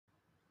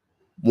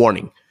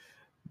Warning: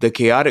 the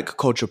Chaotic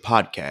Culture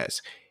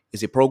Podcast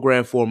is a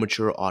program for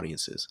mature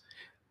audiences.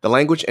 The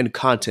language and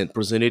content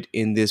presented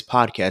in this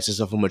podcast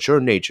is of a mature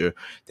nature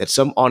that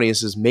some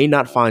audiences may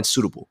not find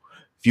suitable.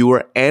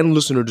 Viewer and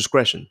listener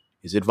discretion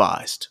is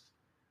advised.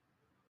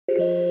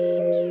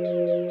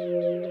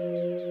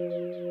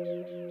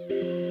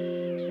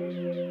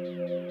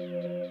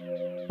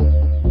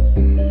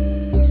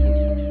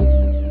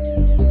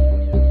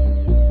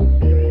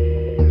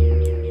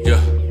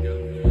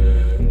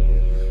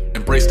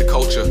 Embrace the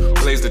culture,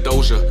 blaze the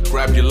doja,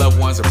 grab your loved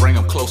ones and bring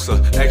them closer.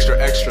 Extra,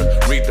 extra,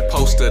 read the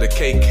poster, the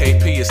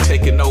KKP is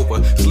taking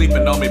over.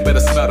 Sleeping on me,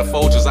 better smell the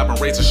Folgers. I've been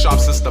razor sharp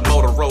since the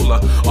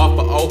Motorola. Off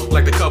for O,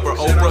 like the cover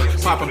Oprah.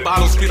 Popping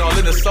bottles, feet all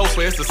in the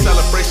sofa. It's a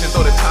celebration,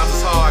 though the times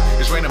is hard.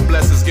 It's raining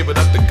blessings, give it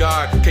up to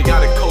God.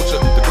 Chaotic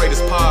culture, the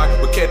greatest pod.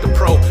 With Ked the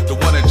Pro, the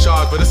one in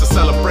charge. But it's a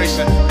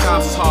celebration,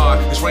 times is hard.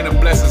 It's raining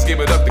blessings,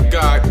 give it up to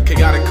God.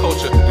 Chaotic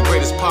culture, the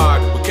greatest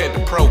pod. With Ked the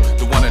Pro,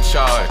 the one in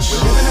charge.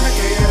 We're living in a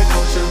chaotic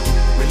culture.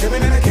 We're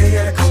living in a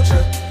chaotic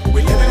culture.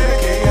 We're living in a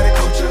chaotic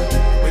culture.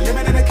 We're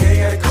living in a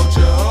chaotic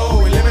culture.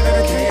 Oh, we're living in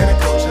a chaotic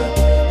culture.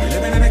 We're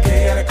living in a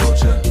chaotic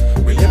culture.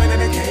 We're living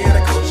in a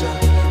chaotic culture.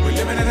 We're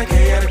living in a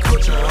chaotic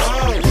culture.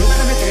 Oh, we're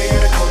living in a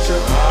chaotic culture.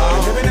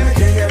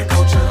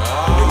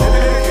 We're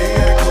living in a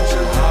chaotic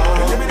culture.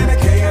 We're living in a chaotic culture. We're living in a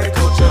chaotic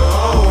culture.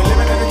 Oh, we're living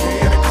in a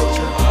chaotic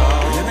culture.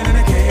 We're living in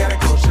a chaotic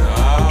culture.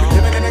 We're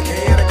living in a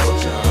chaotic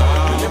culture.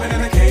 We're living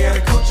in a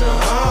chaotic culture.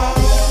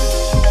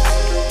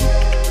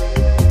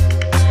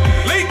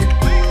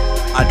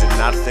 I did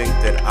not think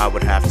that I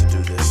would have to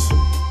do this.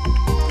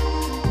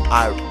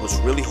 I was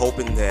really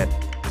hoping that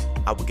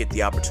I would get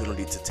the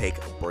opportunity to take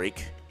a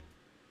break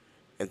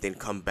and then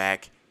come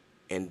back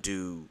and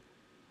do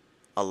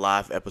a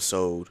live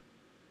episode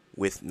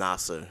with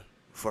NASA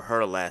for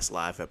her last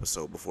live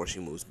episode before she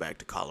moves back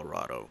to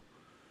Colorado.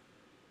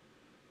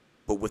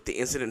 But with the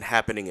incident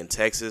happening in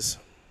Texas,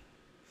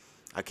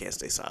 I can't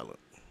stay silent.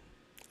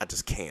 I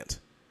just can't.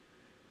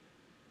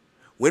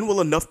 When will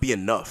enough be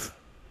enough?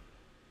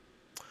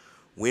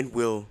 When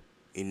will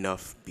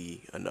enough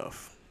be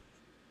enough?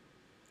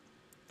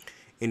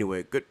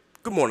 Anyway, good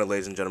morning,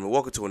 ladies and gentlemen.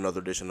 Welcome to another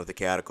edition of the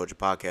Chaotic Culture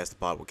Podcast, the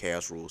pod where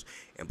chaos rules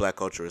and black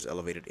culture is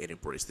elevated and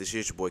embraced. This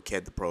is your boy,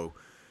 Ked the Pro,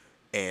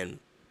 and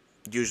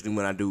usually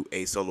when I do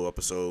a solo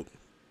episode,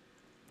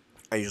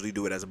 I usually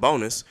do it as a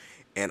bonus,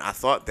 and I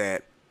thought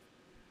that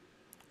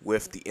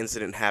with the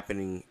incident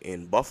happening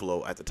in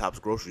Buffalo at the Tops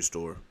grocery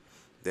store,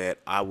 that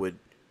I would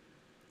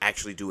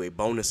actually do a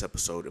bonus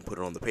episode and put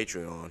it on the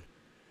Patreon.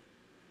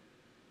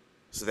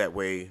 So that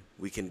way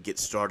we can get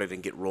started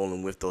and get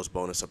rolling with those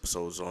bonus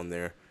episodes on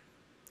there.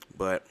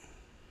 But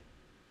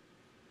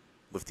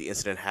with the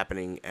incident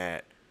happening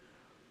at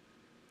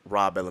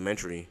Robb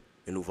Elementary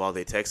in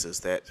Uvalde,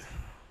 Texas, that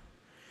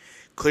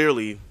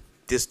clearly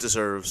this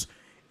deserves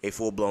a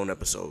full-blown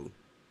episode.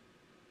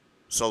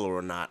 Solo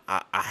or not,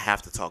 I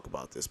have to talk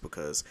about this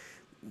because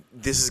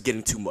this is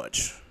getting too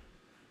much.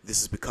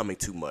 This is becoming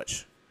too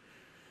much.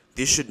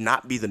 This should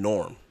not be the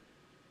norm.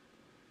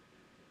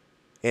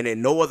 And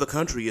in no other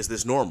country is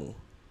this normal.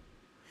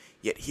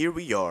 Yet here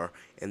we are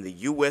in the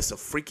U.S. of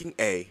freaking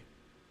A.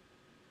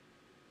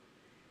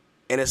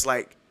 And it's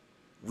like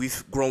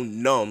we've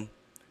grown numb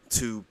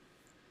to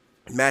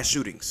mass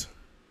shootings.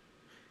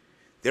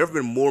 There have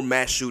been more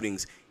mass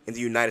shootings in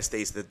the United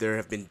States than there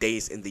have been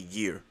days in the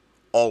year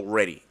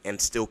already and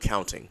still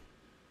counting.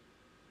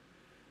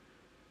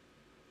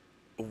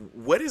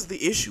 What is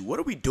the issue?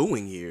 What are we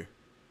doing here?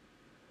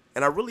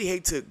 And I really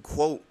hate to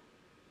quote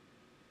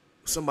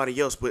somebody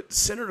else, but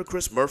Senator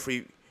Chris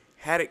Murphy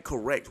had it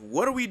correct.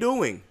 What are we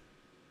doing?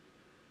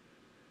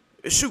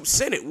 Shoot,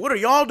 Senate, what are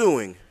y'all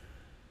doing?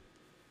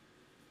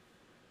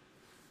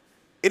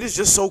 It is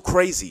just so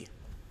crazy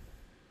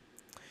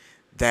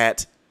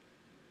that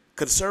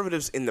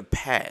conservatives in the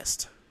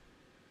past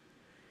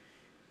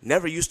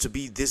never used to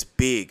be this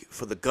big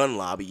for the gun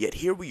lobby, yet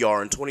here we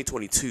are in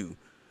 2022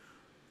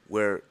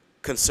 where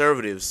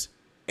conservatives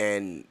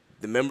and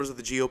the members of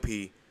the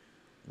GOP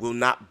will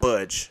not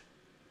budge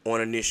on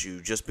an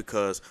issue just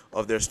because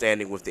of their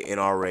standing with the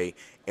NRA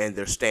and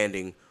their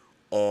standing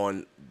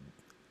on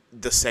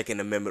the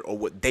Second Amendment, or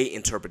what they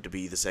interpret to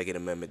be the Second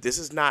Amendment. This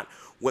is not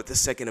what the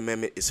Second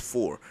Amendment is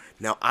for.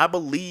 Now, I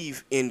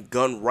believe in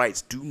gun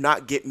rights. Do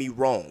not get me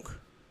wrong.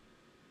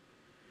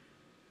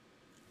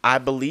 I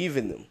believe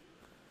in them.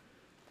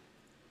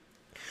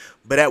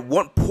 But at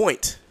what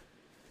point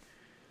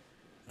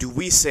do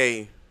we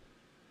say,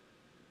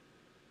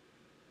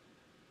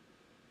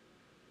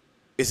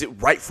 is it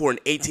right for an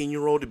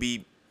 18-year-old to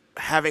be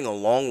having a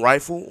long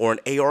rifle or an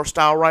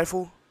AR-style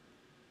rifle?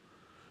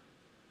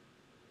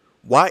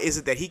 Why is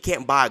it that he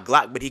can't buy a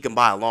Glock, but he can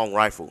buy a long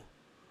rifle?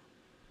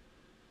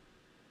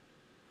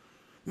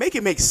 Make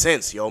it make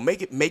sense, yo.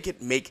 Make it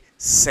make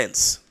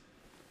sense.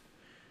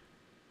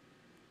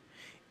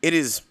 It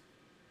is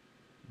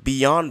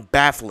beyond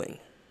baffling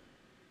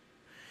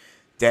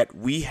that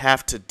we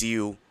have to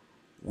deal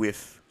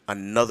with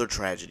another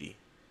tragedy.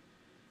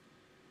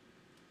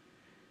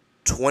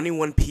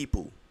 21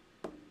 people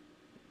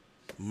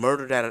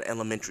murdered at an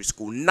elementary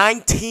school.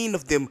 19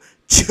 of them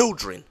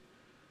children.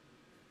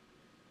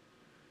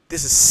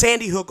 This is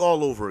Sandy Hook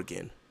all over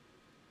again.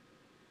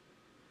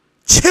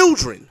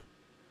 Children.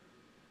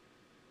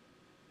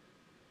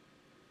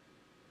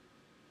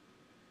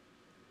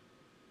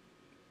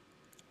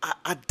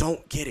 I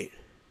don't get it.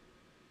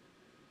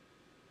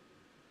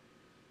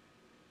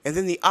 And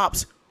then the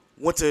ops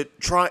want to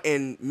try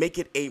and make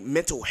it a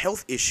mental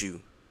health issue.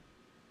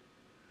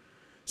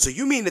 So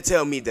you mean to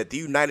tell me that the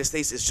United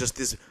States is just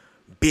this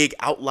big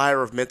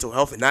outlier of mental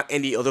health and not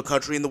any other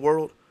country in the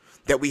world?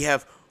 That we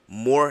have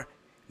more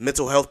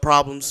mental health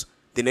problems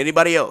than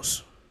anybody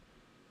else?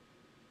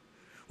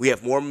 We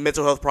have more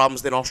mental health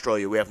problems than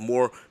Australia. We have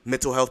more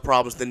mental health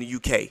problems than the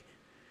UK.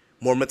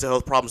 More mental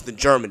health problems than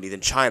Germany,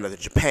 than China, than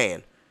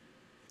Japan,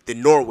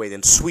 than Norway,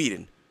 than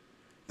Sweden,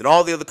 than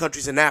all the other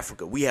countries in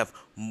Africa. We have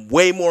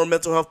way more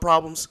mental health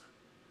problems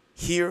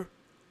here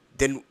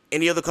than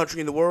any other country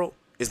in the world.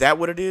 Is that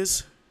what it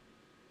is?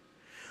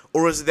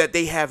 Or is it that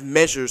they have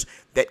measures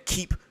that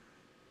keep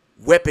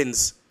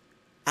weapons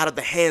out of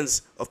the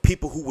hands of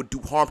people who would do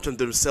harm to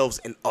themselves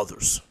and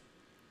others?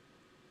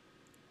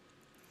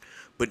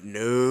 But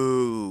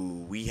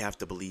no, we have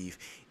to believe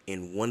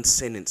in one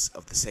sentence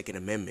of the Second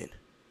Amendment.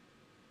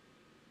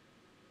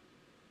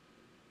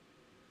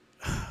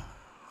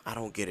 I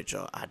don't get it,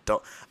 y'all.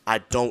 I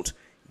don't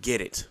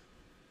get it.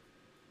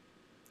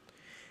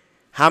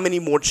 How many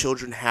more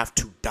children have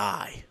to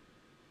die?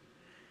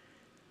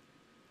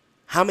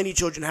 How many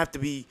children have to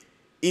be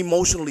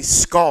emotionally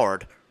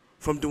scarred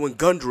from doing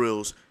gun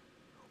drills,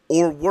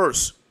 or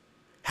worse,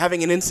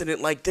 having an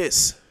incident like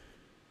this?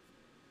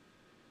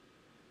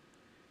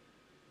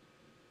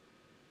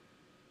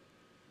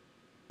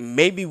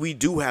 Maybe we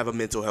do have a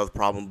mental health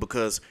problem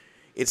because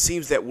it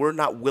seems that we're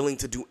not willing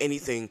to do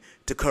anything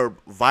to curb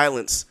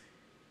violence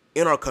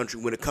in our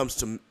country when it comes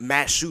to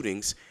mass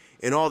shootings.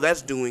 And all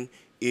that's doing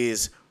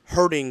is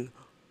hurting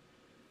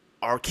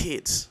our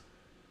kids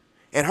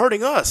and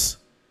hurting us.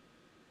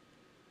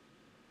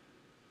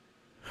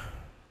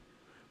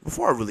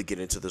 Before I really get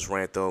into this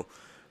rant, though,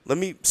 let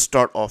me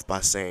start off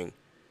by saying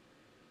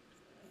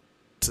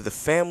to the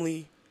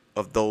family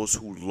of those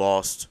who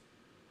lost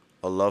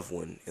a loved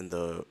one in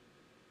the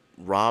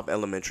Robb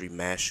Elementary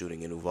mass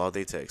shooting in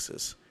Uvalde,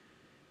 Texas,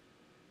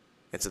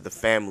 and to the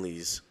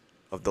families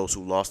of those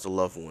who lost a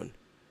loved one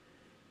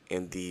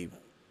in the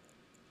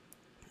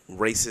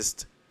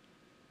racist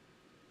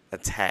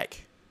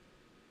attack,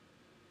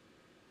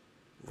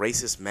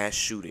 racist mass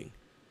shooting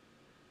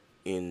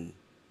in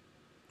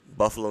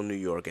Buffalo, New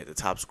York at the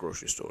Tops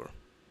grocery store.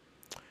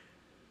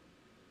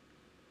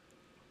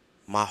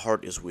 My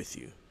heart is with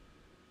you.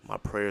 My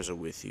prayers are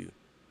with you.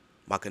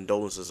 My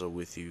condolences are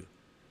with you.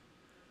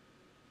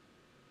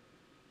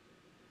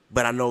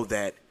 But I know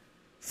that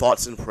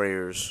thoughts and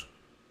prayers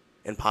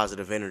and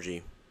positive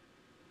energy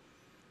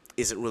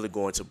isn't really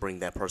going to bring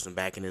that person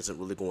back and isn't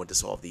really going to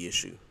solve the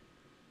issue.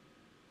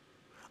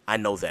 I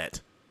know that.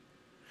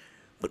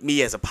 But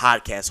me as a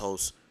podcast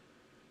host,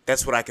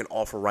 that's what I can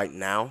offer right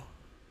now.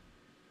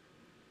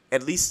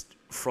 At least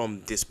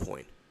from this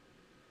point.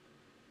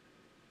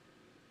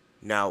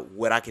 Now,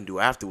 what I can do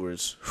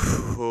afterwards,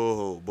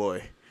 oh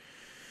boy.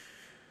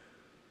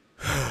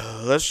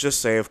 Let's just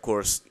say, of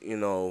course,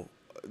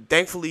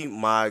 thankfully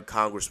my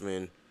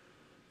congressman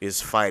is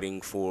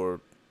fighting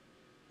for,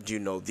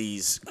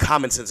 these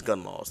common sense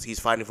gun laws. He's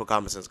fighting for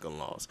common sense gun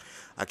laws.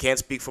 I can't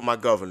speak for my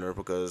governor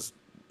because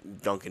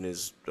Duncan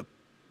is a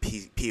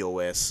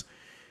POS.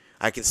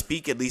 I can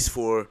speak at least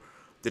for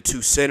the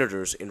 2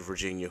 senators in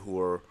Virginia who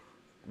are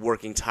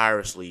working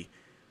tirelessly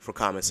for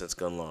common sense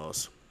gun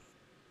laws.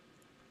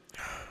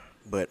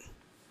 But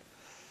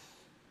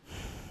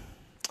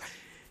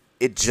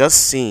it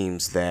just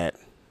seems that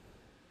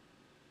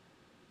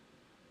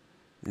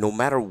no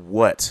matter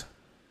what,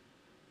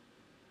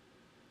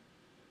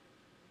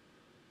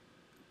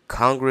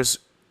 Congress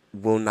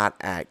will not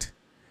act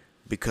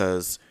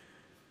because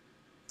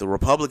the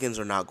Republicans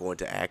are not going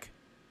to act.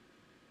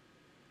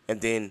 And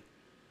then,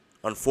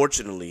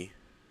 unfortunately,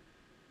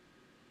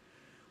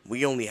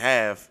 we only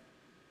have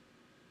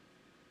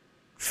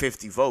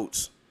 50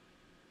 votes.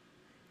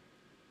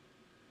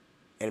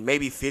 And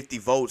maybe 50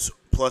 votes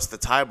plus the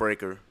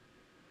tiebreaker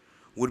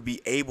would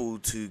be able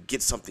to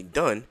get something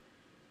done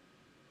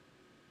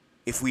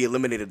if we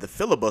eliminated the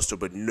filibuster.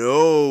 But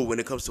no, when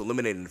it comes to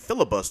eliminating the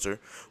filibuster,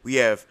 we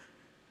have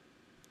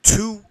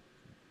 2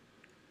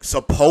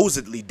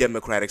 supposedly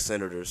Democratic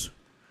senators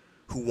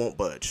who won't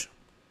budge,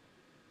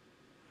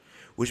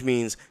 which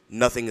means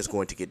nothing is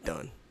going to get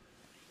done.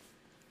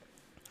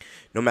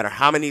 No matter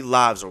how many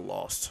lives are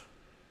lost,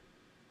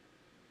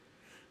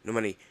 no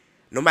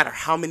matter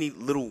how many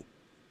little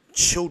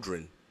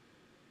children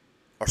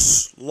are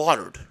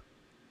slaughtered,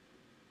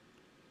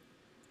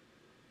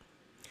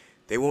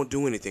 they won't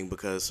do anything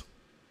because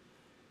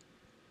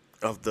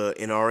of the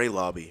NRA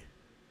lobby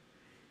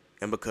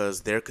and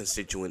because their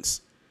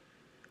constituents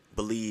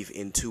believe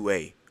in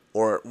 2A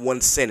or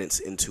one sentence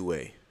in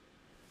 2A.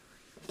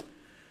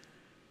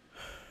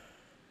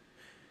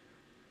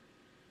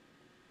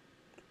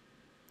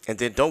 And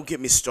then don't get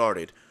me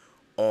started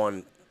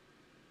on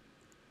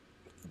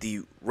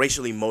the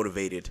racially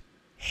motivated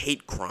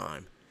hate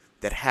crime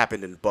that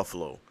happened in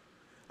Buffalo.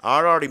 I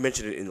already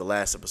mentioned it in the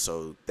last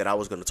episode that I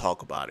was going to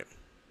talk about it.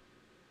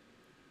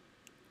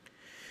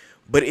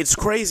 But it's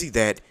crazy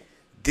that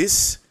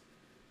this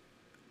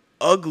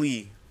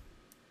ugly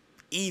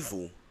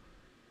evil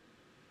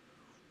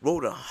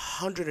wrote a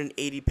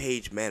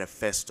 180-page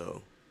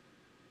manifesto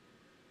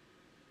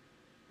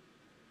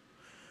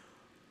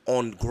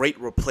on great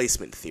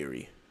replacement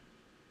theory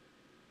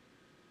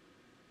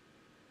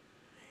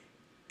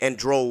and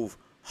drove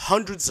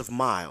hundreds of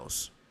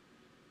miles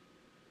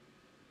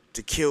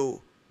to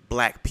kill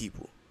black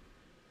people.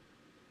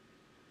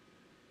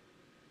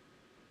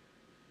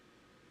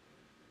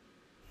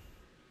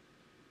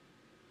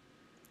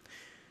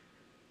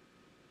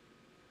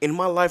 In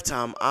my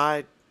lifetime,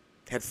 I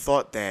had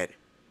thought that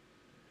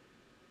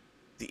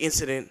the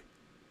incident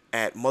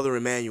at Mother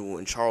Emanuel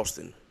in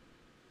Charleston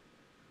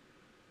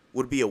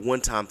would be a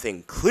one-time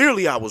thing.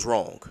 Clearly, I was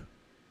wrong.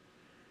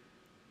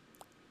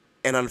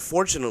 And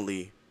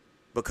unfortunately,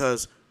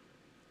 because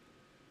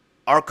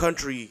our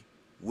country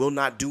will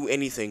not do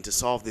anything to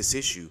solve this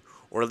issue,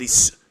 or at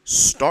least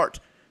start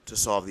to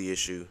solve the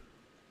issue,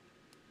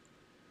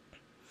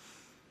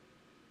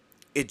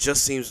 it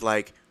just seems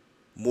like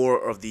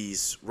more of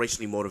these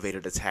racially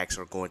motivated attacks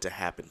are going to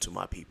happen to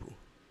my people.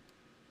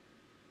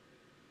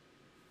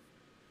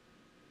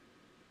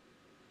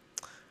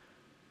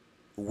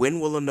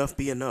 When will enough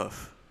be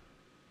enough?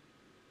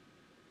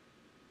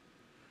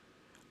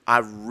 I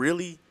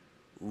really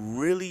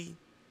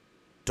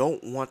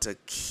don't want to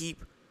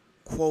keep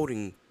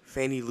quoting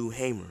Fannie Lou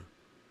Hamer.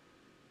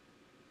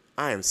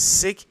 I am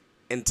sick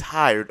and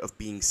tired of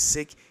being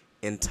sick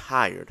and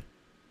tired.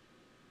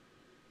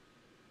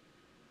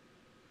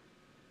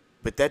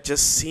 But that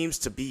just seems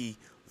to be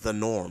the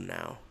norm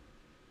now.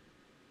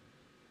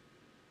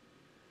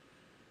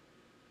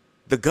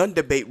 The gun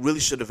debate really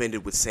should have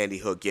ended with Sandy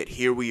Hook, yet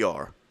here we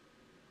are,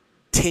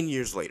 10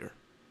 years later.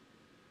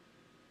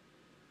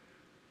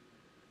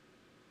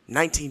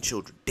 19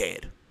 children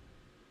dead.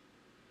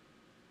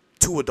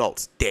 2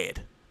 adults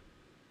dead.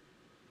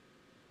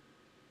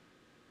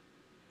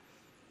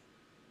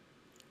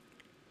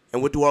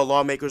 And what do our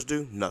lawmakers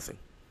do? Nothing.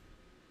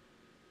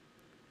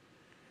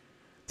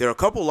 There are a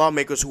couple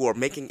lawmakers who are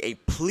making a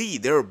plea.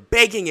 They're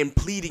begging and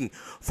pleading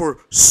for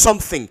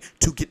something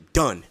to get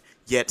done.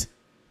 Yet,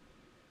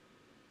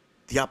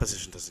 the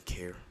opposition doesn't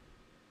care.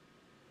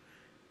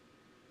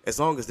 As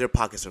long as their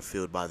pockets are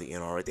filled by the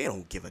NRA, they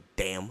don't give a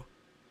damn.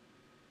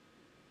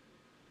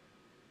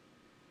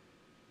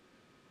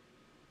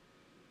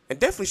 And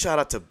definitely shout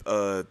out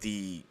to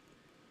the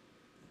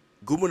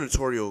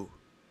gubernatorial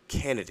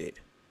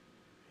candidate,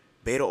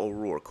 Beto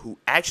O'Rourke, who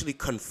actually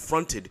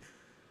confronted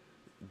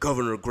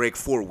Governor Greg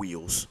Four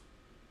Wheels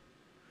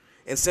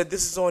and said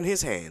this is on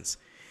his hands.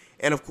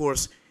 And of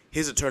course,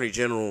 his attorney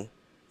general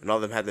and all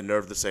of them had the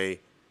nerve to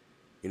say,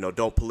 you know,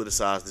 don't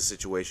politicize the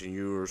situation.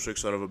 You're a sick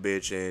son of a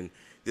bitch, and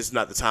this is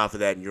not the time for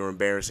that, and you're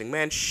embarrassing.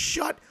 Man,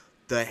 shut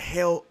the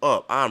hell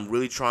up. I'm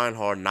really trying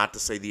hard not to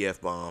say the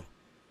F-bomb.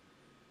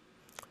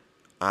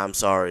 I'm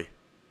sorry.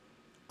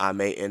 I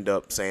may end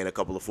up saying a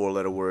couple of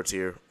 4-letter words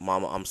here.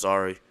 Mama, I'm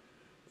sorry.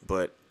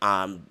 But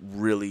I'm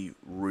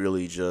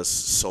really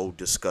just so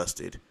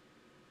disgusted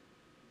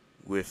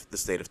with the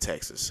state of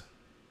Texas.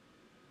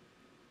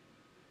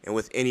 And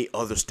with any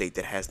other state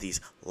that has these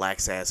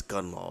lax-ass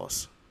gun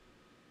laws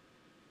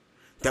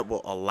that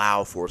will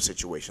allow for a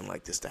situation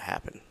like this to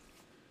happen.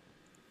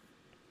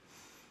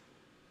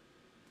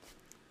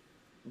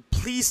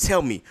 Please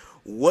tell me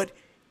what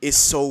is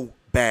so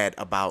bad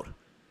about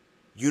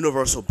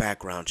universal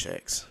background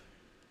checks.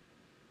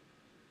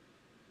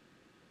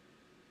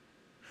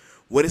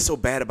 What is so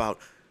bad about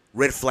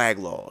red flag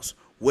laws?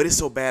 What is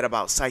so bad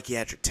about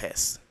psychiatric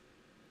tests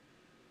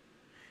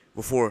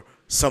before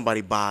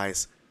somebody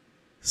buys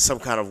some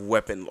kind of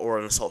weapon or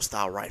an assault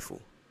style rifle?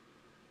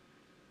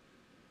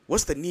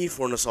 What's the need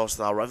for an assault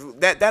style rifle?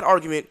 That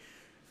argument,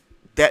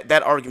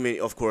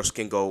 of course,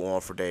 can go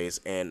on for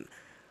days. And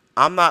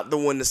I'm not the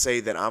one to say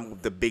that I'm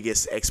the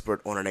biggest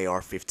expert on an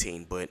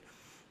AR-15, but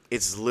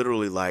it's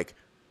literally like,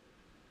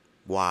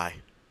 why?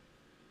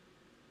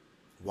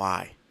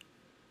 Why?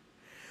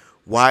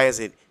 Why is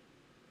it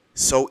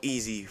so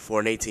easy for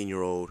an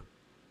 18-year-old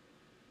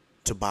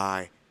to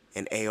buy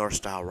an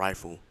AR-style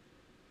rifle,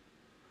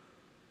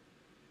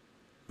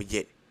 but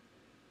yet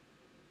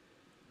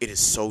it is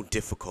so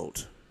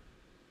difficult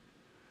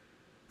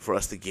for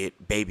us to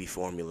get baby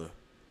formula?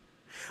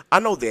 I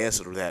know the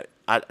answer to that.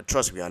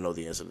 Trust me, I know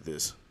the answer to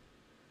this.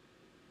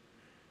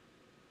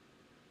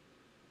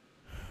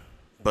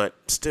 But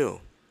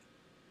still,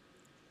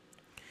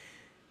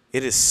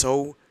 it is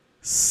so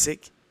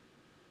sick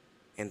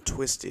and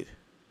twisted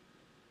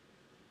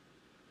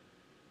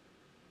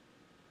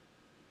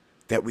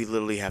that we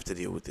literally have to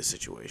deal with this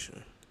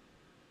situation.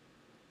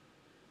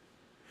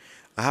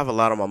 I have a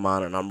lot on my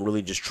mind, and I'm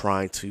really just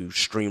trying to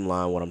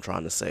streamline what I'm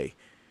trying to say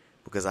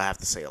because I have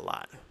to say a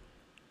lot.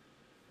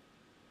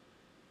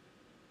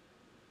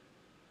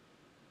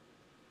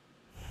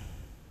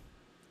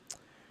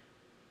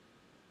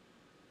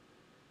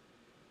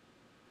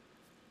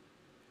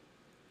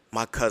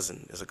 My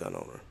cousin is a gun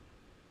owner.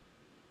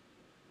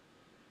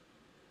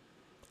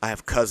 I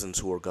have cousins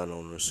who are gun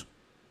owners.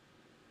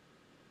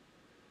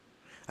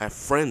 I have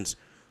friends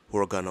who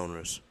are gun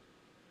owners.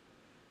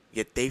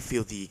 Yet they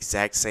feel the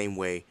exact same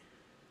way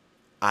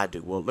I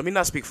do. Well, let me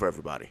not speak for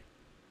everybody.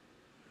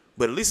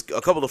 But at least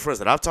a couple of friends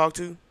that I've talked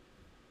to,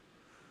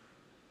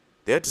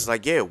 they're just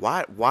like, yeah,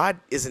 why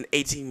is an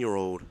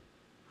 18-year-old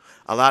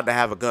allowed to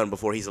have a gun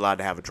before he's allowed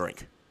to have a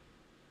drink?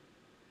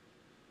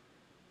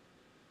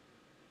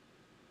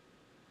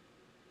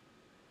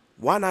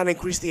 Why not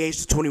increase the age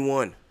to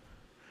 21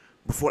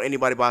 before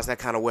anybody buys that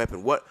kind of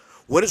weapon? What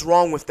is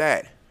wrong with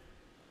that?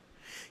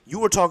 You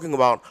were talking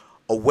about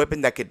a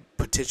weapon that could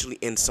potentially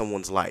end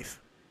someone's life.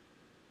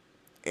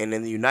 And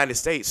in the United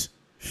States,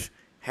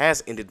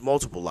 has ended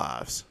multiple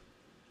lives.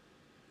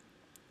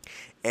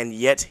 And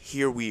yet,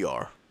 here we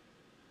are.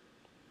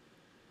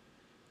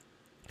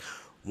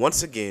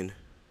 Once again,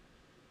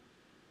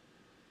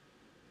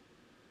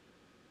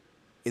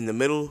 in the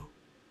middle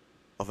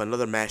of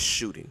another mass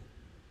shooting.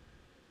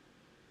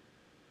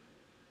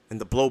 In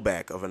the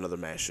blowback of another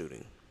mass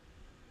shooting.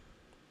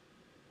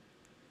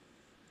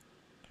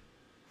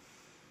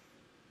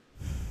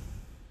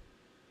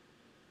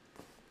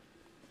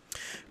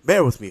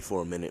 Bear with me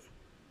for a minute.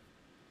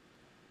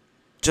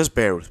 Just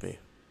bear with me.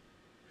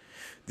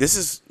 This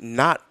is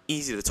not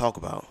easy to talk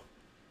about.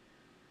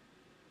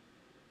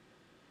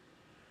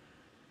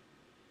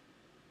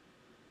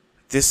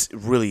 This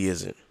really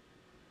isn't.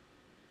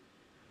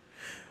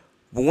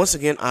 But once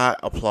again, I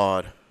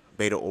applaud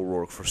Beto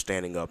O'Rourke for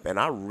standing up. And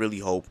I really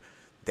hope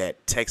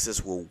that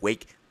Texas will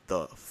wake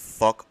the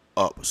fuck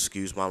up.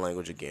 Excuse my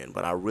language again.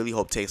 But I really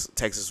hope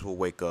Texas will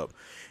wake up.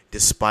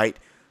 Despite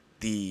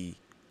the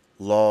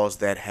laws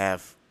that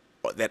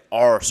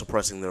are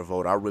suppressing their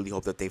vote, I really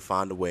hope that they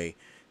find a way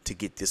to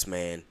get this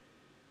man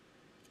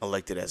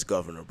elected as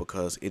governor,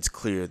 because it's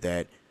clear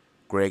that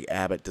Greg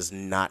Abbott does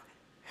not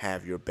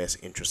have your best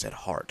interests at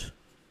heart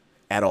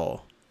at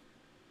all.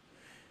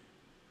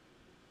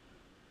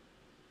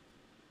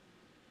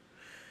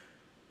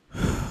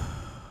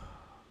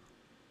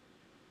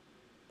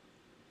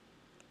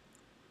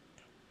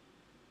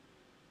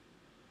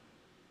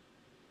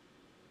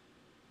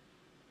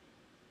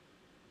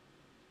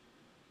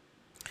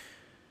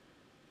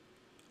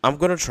 I'm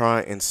going to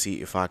try and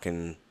see if I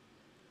can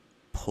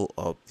pull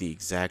up the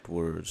exact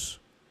words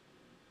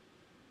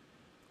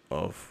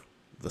of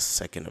the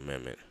Second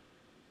Amendment.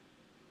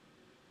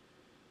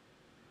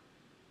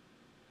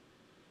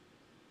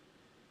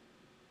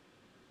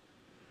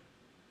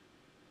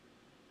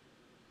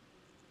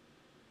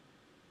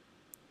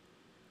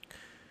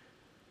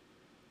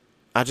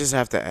 I just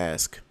have to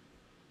ask,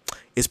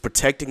 is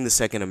protecting the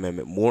Second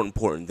Amendment more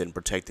important than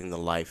protecting the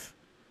life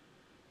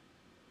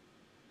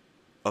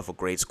of a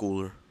grade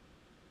schooler?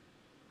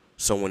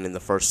 Someone in the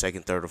first,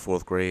 second, third, or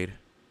fourth grade?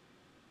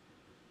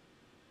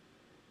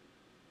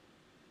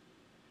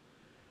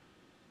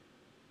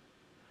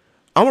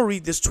 I'm going to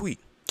read this tweet.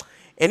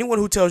 Anyone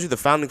who tells you the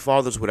Founding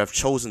Fathers would have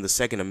chosen the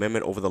Second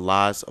Amendment over the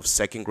lives of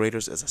second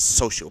graders is a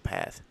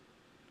sociopath.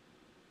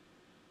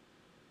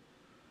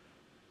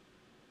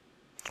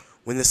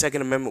 When the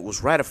Second Amendment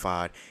was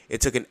ratified,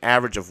 it took an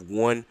average of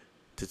 1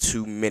 to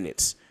 2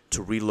 minutes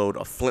to reload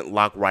a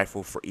flintlock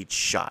rifle for each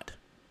shot.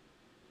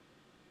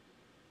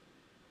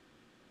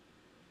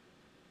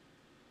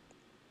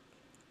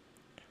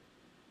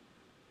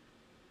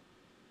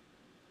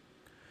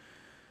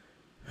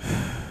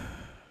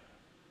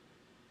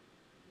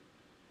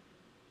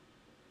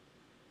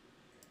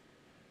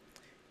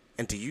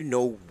 And do you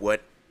know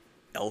what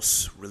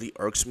else really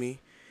irks me?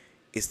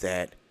 Is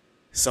that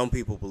some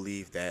people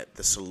believe that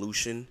the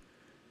solution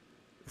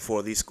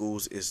for these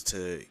schools is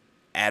to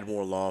add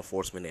more law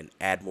enforcement and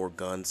add more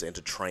guns and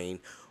to train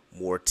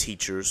more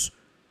teachers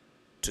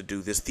to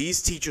do this.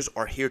 These teachers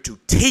are here to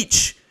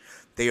teach.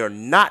 They are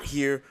not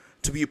here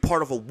to be a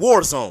part of a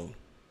war zone.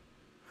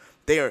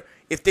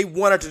 If they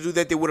wanted to do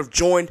that, they would have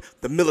joined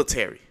the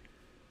military.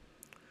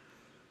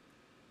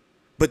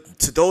 But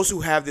to those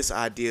who have this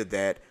idea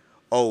that,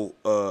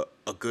 a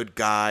good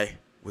guy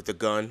with a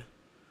gun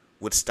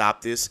would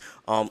stop this,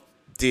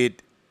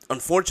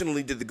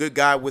 unfortunately, did the good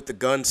guy with the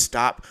gun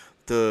stop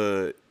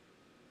the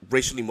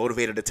racially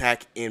motivated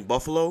attack in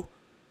Buffalo?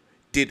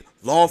 Did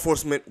law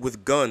enforcement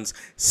with guns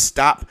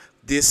stop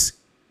this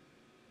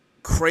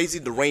crazy,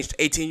 deranged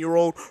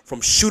 18-year-old from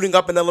shooting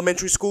up an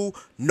elementary school?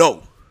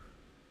 No.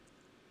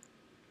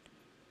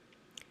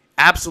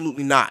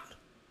 Absolutely not.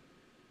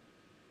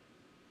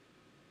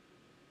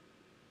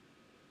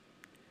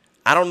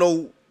 I don't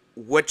know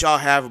what y'all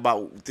have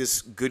about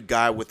this good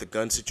guy with the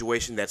gun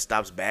situation that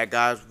stops bad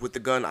guys with the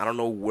gun. I don't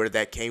know where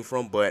that came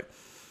from, but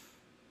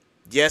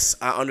yes,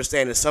 I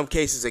understand in some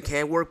cases it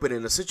can work, but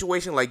in a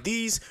situation like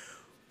these,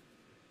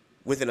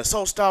 with an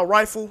assault-style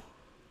rifle,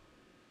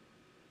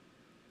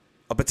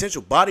 a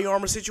potential body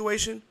armor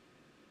situation,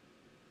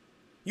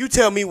 you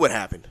tell me what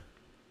happened.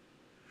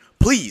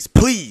 Please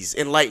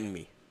enlighten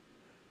me.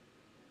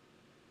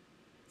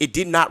 It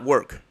did not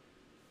work.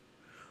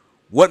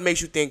 What makes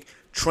you think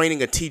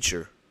training a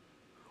teacher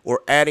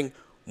or adding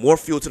more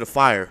fuel to the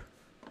fire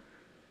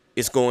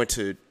is going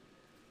to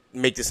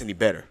make this any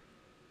better.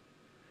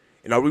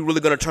 And are we really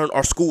going to turn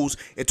our schools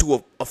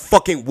into a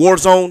fucking war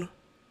zone?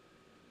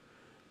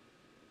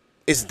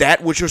 Is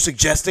that what you're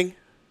suggesting?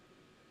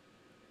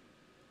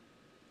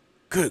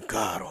 Good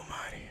God Almighty.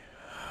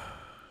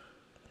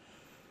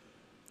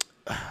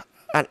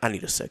 I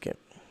need a second.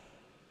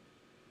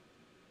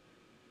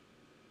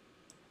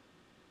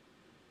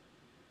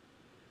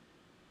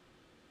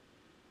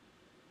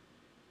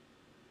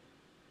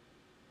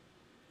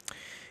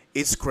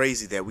 It's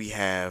crazy that we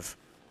have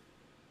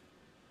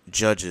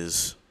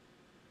judges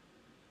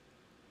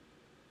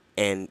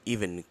and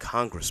even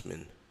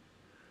congressmen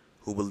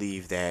who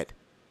believe that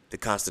the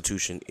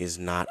Constitution is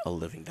not a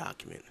living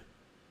document.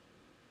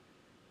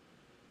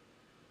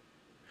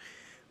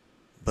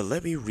 But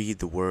let me read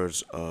the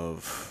words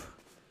of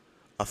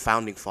a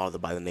founding father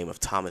by the name of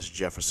Thomas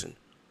Jefferson,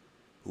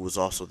 who was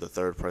also the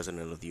third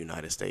president of the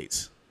United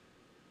States.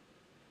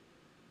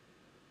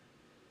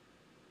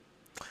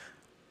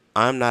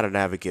 I'm not an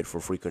advocate for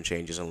frequent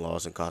changes in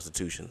laws and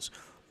constitutions,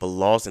 but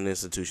laws and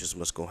institutions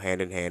must go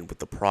hand in hand with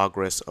the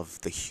progress of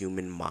the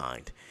human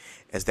mind.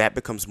 As that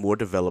becomes more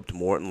developed,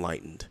 more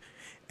enlightened,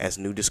 as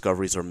new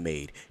discoveries are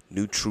made,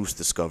 new truths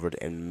discovered,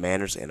 and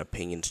manners and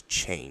opinions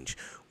change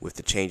with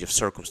the change of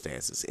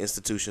circumstances,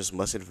 institutions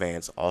must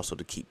advance also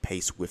to keep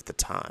pace with the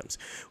times.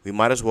 We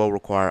might as well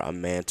require a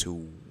man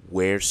to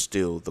wear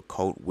still the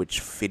coat which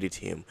fitted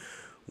him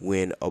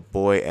when a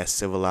boy as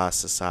civilized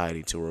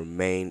society to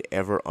remain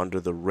ever under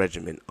the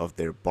regimen of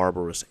their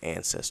barbarous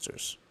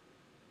ancestors.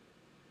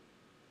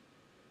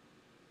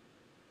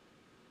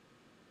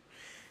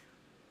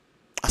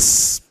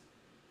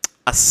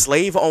 A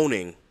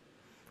slave-owning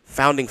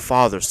founding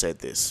father said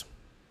this.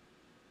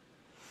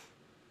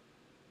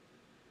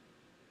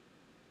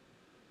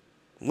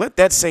 Let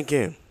that sink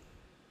in.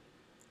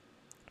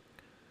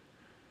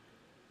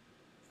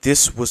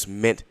 This was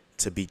meant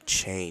to be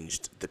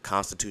changed. The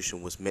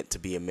Constitution was meant to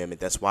be amended.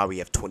 That's why we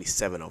have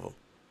 27 of them.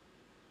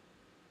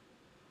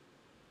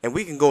 And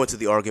we can go into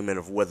the argument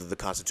of whether the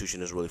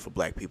Constitution is really for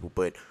black people,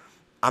 but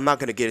I'm not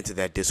going to get into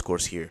that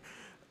discourse here.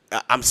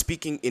 I'm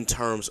speaking in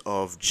terms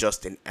of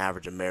just an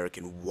average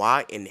American.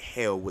 Why in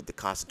hell would the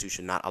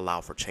Constitution not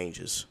allow for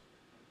changes?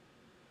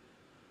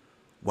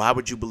 Why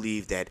would you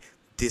believe that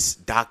this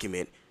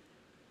document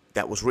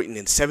that was written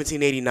in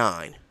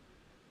 1789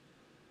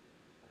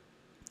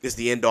 is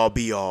the end all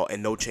be all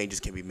and no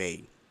changes can be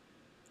made?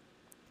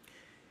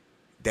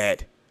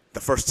 That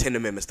the first 10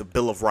 amendments, the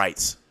Bill of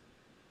Rights,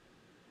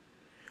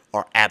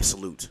 are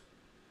absolute.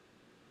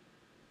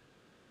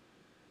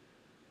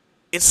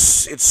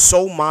 It's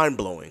so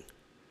mind-blowing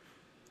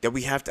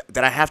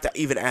that I have to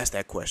even ask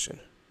that question.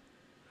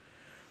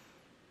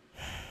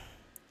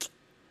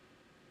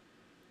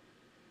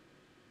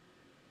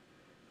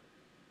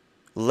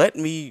 Let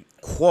me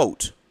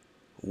quote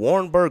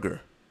Warren Burger,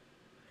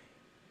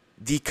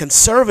 the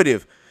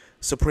conservative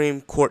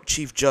Supreme Court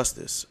Chief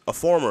Justice, a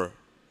former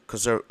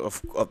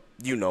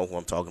you know who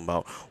I'm talking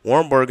about.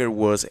 Warren Burger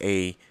was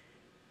a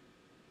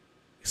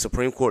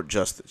Supreme Court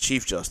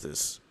Chief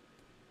Justice,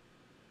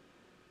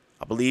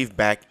 I believe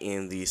back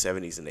in the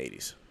 70s and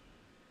 80s.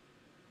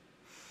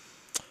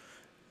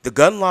 The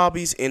gun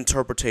lobby's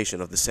interpretation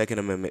of the Second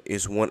Amendment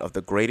is one of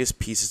the greatest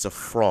pieces of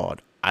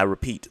fraud, I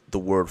repeat the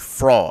word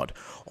fraud,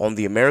 on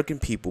the American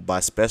people by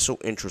special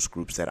interest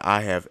groups that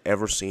I have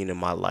ever seen in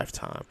my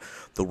lifetime.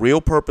 The real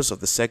purpose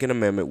of the Second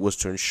Amendment was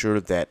to ensure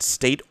that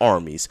state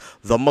armies,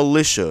 the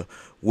militia,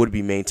 would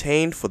be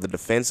maintained for the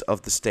defense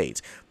of the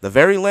states. The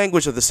very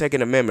language of the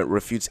Second Amendment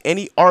refutes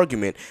any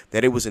argument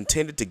that it was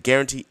intended to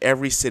guarantee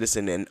every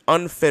citizen an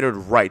unfettered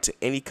right to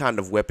any kind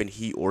of weapon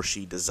he or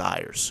she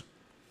desires.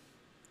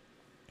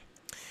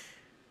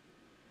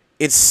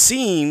 It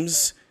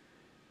seems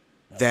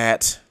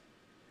that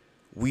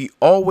we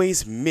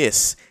always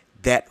miss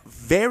that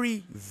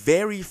very,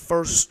 very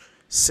first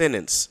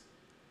sentence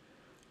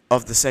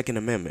of the Second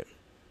Amendment.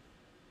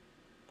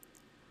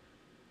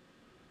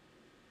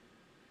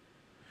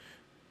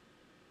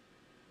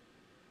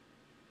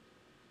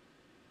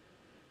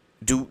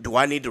 Do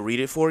I need to read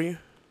it for you?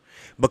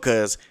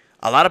 Because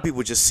a lot of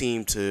people just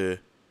seem to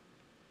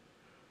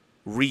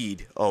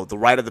read, oh, the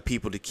right of the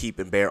people to keep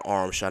and bear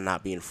arms shall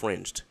not be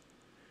infringed.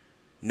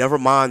 Never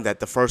mind that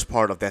the first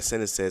part of that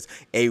sentence says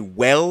a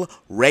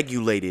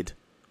well-regulated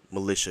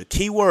militia.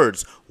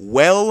 Keywords,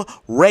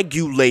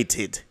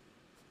 well-regulated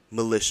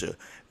militia,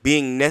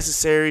 being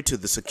necessary to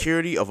the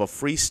security of a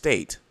free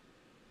state.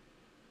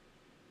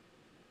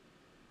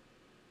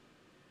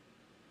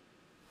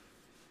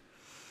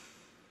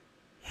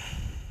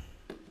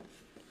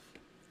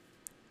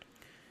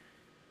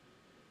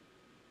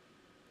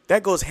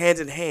 That goes hand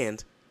in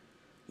hand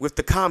with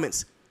the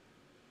comments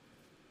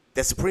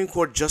that Supreme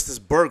Court Justice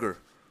Burger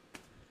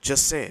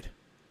just said.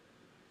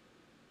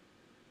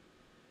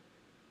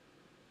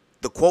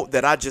 The quote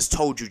that I just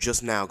told you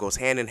just now goes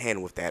hand in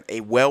hand with that.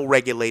 A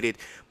well-regulated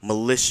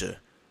militia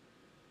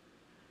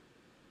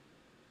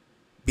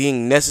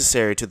being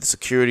necessary to the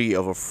security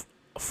of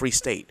a free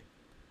state.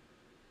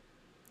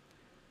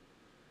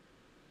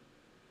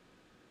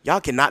 Y'all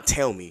cannot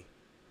tell me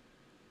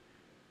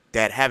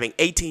that having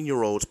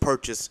 18-year-olds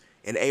purchase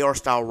an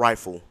AR-style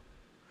rifle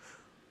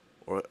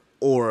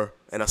or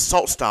an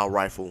assault-style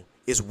rifle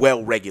is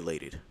well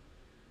regulated.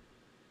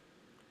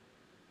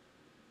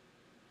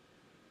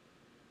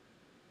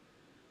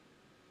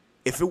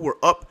 If it were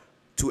up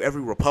to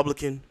every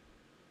Republican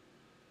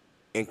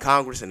in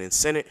Congress and in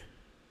Senate,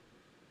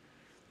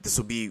 this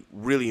would be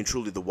really and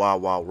truly the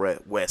Wild Wild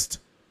West.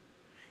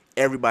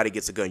 Everybody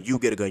gets a gun. You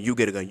get a gun. You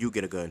get a gun. You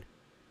get a gun.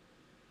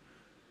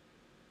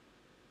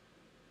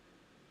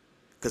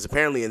 Because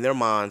apparently in their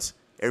minds,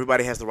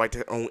 everybody has the right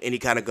to own any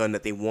kind of gun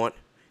that they want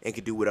and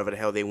can do whatever the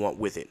hell they want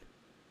with it.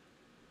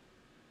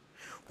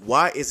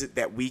 Why is it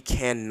that we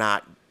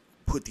cannot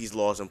put these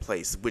laws in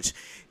place, which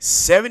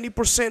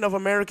 70% of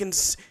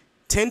Americans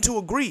tend to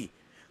agree?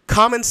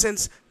 Common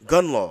sense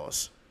gun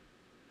laws.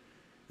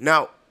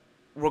 Now,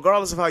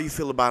 regardless of how you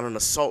feel about an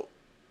assault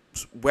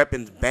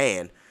weapons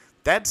ban,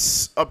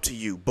 that's up to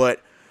you.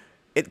 But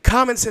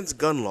common sense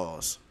gun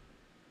laws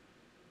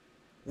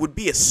would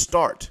be a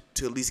start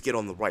to at least get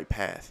on the right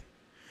path.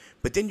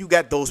 But then you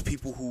got those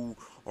people who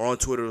are on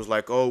Twitter is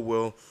like, oh,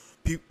 well,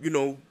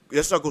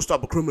 that's not going to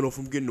stop a criminal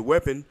from getting a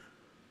weapon.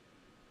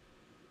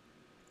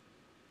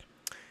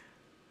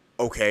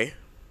 Okay.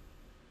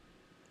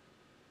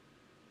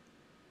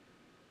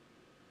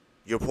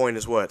 Your point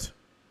is what?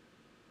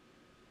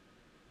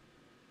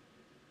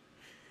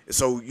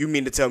 So you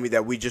mean to tell me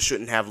that we just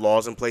shouldn't have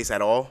laws in place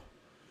at all?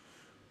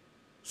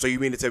 So you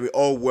mean to tell me,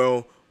 oh,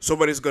 well,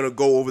 somebody's going to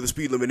go over the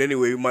speed limit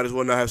anyway, we might as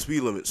well not have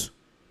speed limits.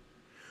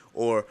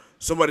 Or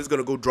somebody's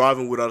going to go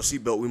driving without a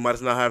seatbelt, we might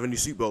as well not have any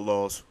seatbelt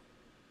laws.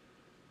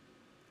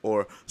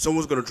 Or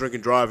someone's going to drink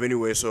and drive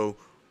anyway, so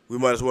we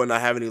might as well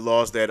not have any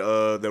laws that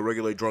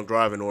regulate drunk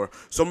driving. Or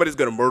somebody's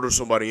going to murder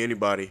somebody,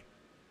 anybody,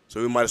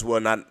 so we might as well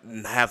not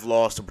have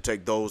laws to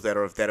protect those that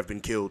have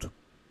been killed.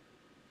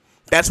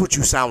 That's what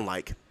you sound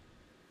like.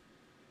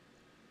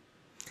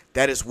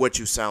 That is what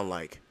you sound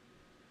like.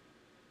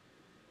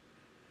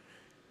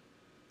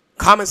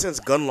 Common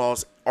sense gun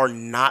laws are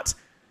not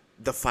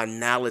the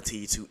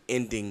finality to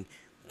ending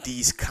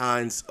these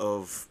kinds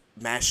of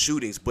mass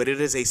shootings, but it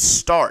is a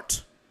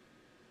start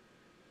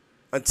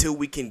until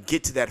we can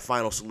get to that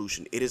final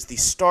solution. It is the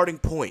starting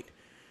point.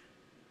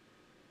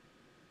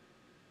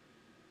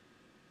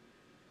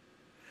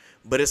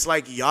 But it's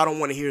like y'all don't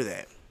want to hear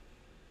that.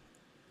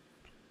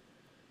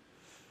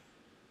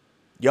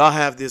 Y'all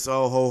have this,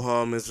 oh,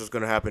 ho-hum, it's just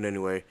going to happen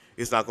anyway.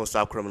 It's not going to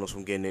stop criminals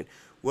from getting in.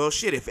 Well,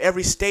 shit, if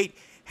every state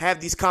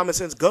have these common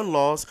sense gun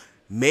laws,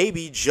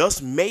 maybe,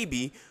 just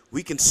maybe,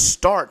 we can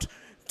start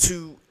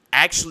to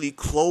actually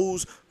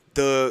close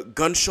the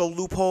gun show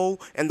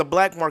loophole and the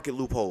black market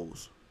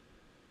loopholes.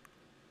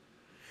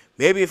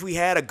 Maybe if we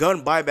had a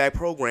gun buyback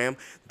program,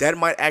 that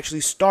might actually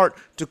start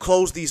to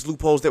close these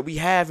loopholes that we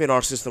have in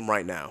our system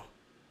right now.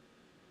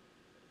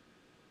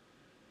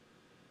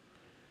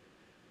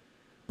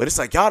 But it's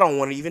like y'all don't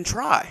want to even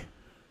try.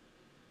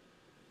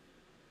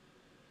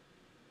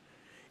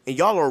 And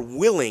y'all are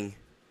willing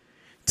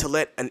to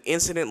let an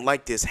incident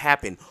like this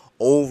happen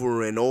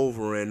over and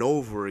over and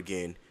over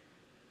again.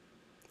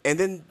 And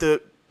then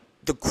the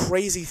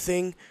crazy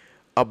thing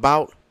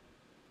about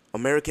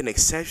American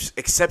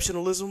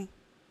exceptionalism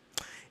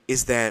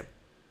is that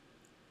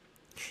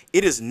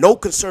it is no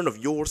concern of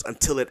yours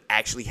until it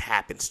actually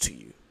happens to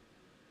you.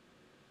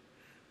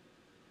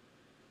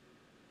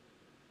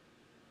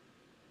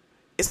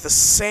 It's the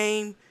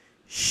same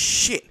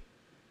shit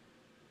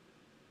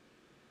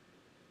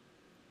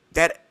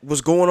that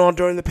was going on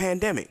during the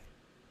pandemic.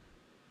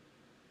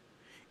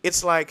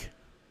 It's like,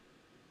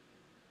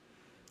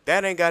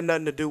 that ain't got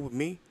nothing to do with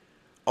me.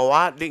 Oh,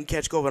 I didn't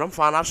catch COVID. I'm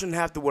fine. I shouldn't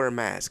have to wear a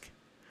mask.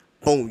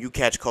 Boom, you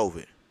catch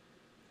COVID.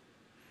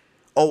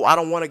 Oh, I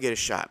don't want to get a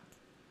shot.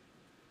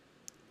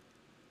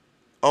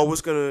 Oh,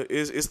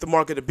 it's the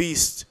mark of the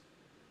beast.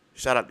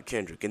 Shout out to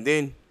Kendrick. And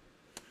then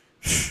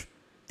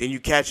you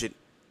catch it,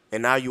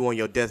 and now you on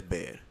your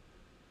deathbed.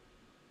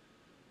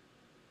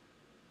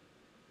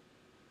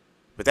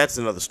 But that's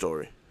another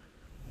story.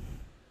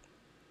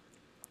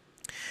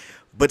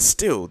 But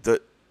still,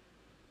 the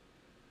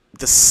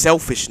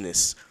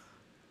selfishness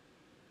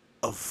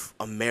of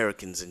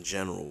Americans in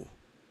general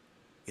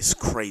is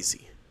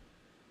crazy.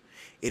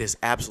 It is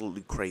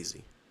absolutely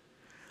crazy.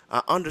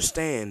 I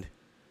understand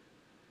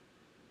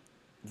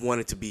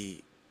wanting to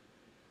be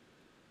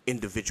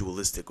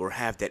individualistic or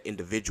have that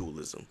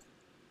individualism.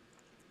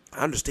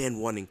 I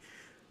understand wanting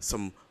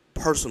some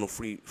personal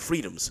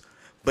freedoms.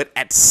 But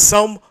at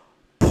some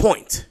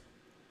point,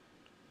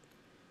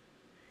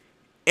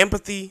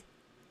 empathy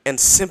and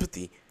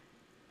sympathy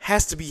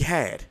has to be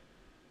had.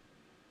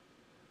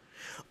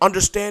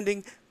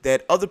 Understanding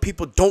that other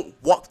people don't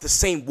walk the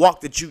same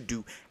walk that you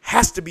do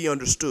has to be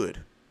understood.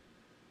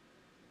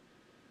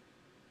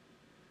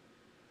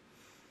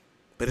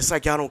 But it's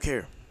like y'all don't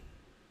care.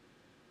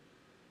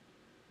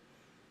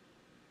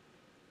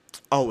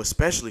 Oh,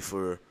 especially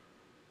for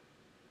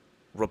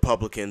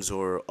Republicans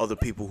or other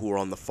people who are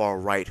on the far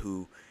right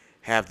who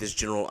have this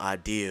general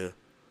idea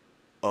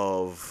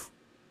of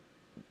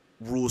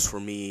rules for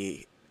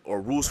me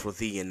or rules for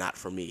thee and not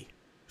for me.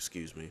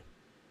 Excuse me.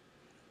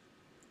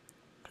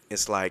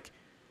 It's like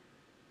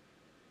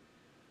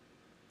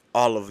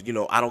all of,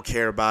 I don't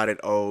care about it.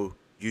 Oh,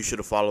 you should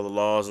have followed the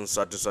laws and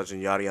such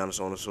and yada yada,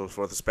 so on and so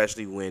forth,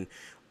 especially when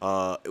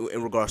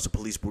in regards to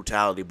police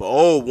brutality.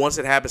 But once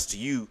it happens to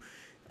you,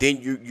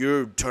 then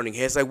you're turning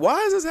heads like, why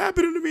is this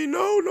happening to me?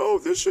 No,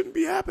 this shouldn't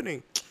be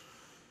happening.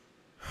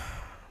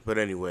 But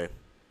anyway,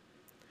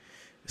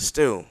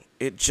 still,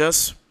 it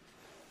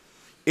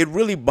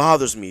really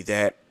bothers me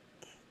that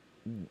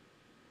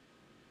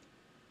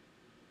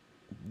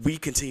we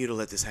continue to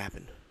let this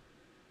happen.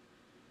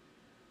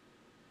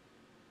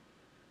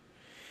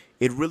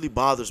 It really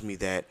bothers me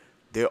that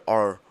there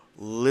are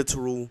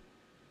literal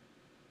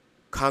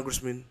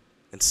congressmen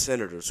and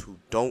senators who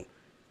don't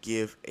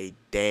give a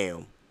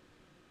damn.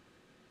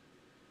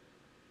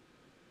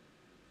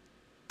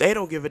 They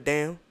don't give a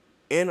damn.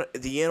 And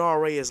the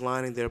NRA is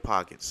lining their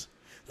pockets.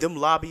 Them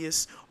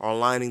lobbyists are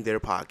lining their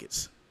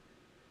pockets.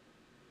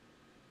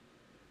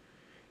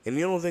 And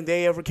the only thing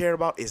they ever care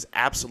about is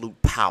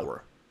absolute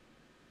power.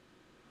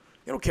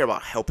 They don't care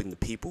about helping the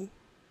people.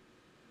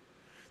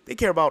 They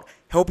care about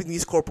helping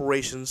these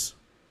corporations,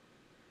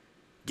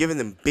 giving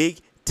them big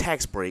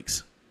tax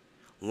breaks,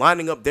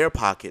 lining up their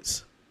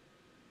pockets,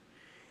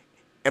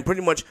 and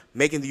pretty much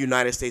making the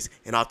United States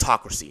an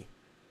autocracy.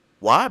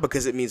 Why?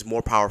 Because it means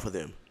more power for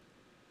them.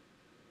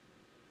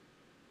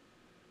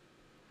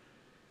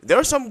 There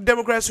are some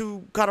Democrats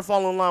who kind of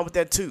fall in line with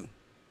that too,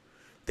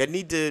 that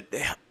need to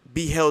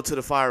be held to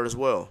the fire as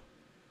well.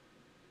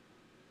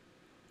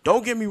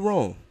 Don't get me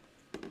wrong.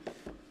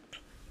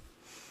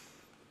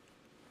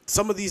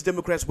 Some of these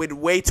Democrats waited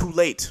way too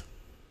late.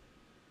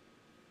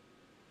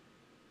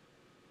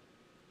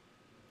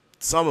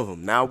 Some of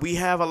them. Now, we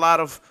have a lot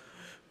of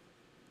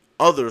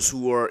others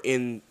who are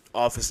in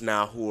office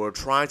now who are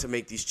trying to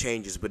make these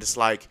changes, but it's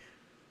like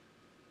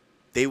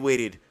they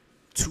waited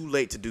too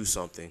late to do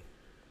something.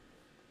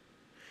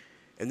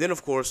 And then,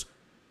 of course,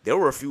 there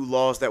were a few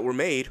laws that were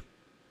made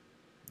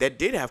that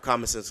did have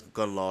common sense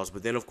gun laws,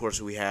 but then, of course,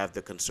 we have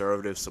the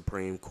conservative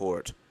Supreme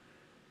Court.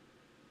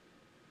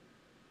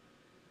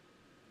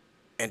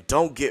 And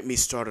don't get me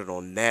started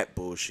on that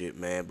bullshit,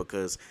 man,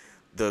 because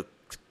the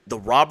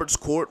Roberts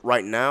Court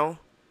right now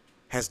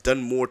has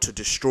done more to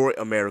destroy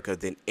America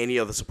than any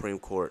other Supreme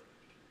Court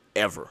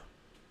ever.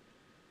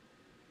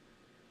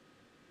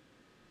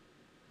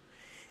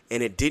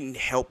 And it didn't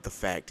help the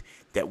fact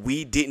that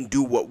we didn't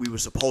do what we were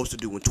supposed to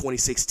do in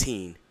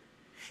 2016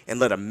 and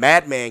let a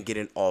madman get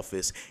in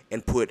office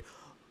and put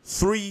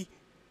 3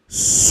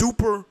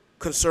 super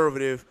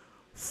conservative,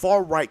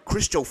 far-right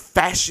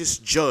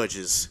Christo-fascist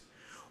judges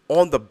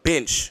on the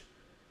bench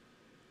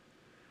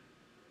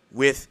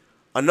with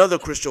another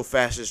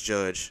Christo-fascist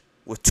judge,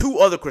 with 2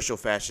 other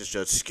Christo-fascist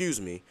judges,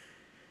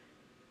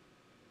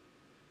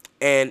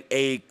 and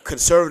a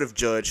conservative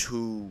judge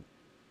who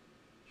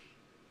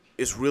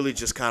is really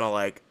just kind of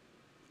like,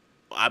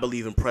 I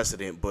believe in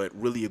precedent, but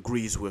really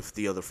agrees with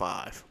the other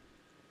 5.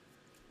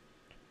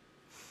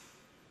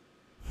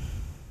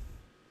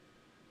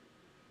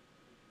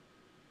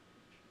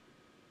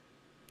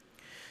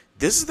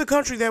 This is the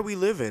country that we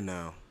live in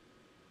now.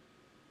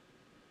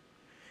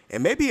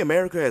 And maybe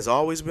America has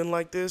always been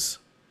like this,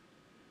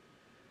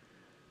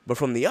 but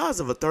from the eyes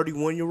of a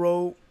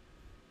 31-year-old,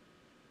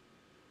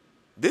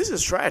 this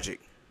is tragic.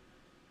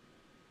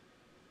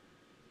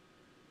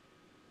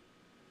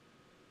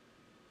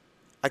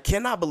 I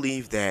cannot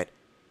believe that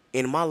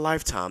in my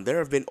lifetime there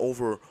have been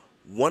over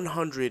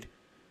 100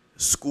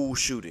 school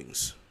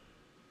shootings.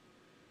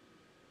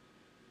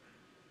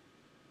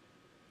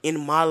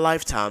 In my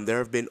lifetime there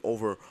have been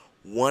over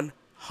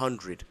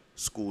 100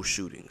 school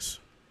shootings.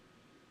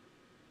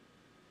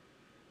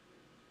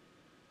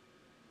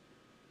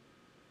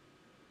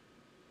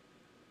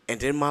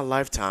 And in my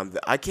lifetime,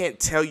 I can't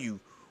tell you,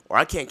 or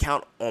I can't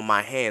count on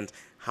my hands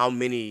how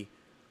many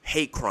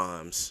hate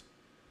crimes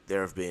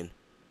there have been.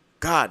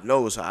 God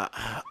knows,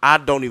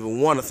 I don't even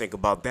want to think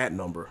about that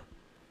number.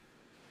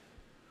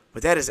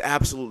 But that is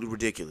absolutely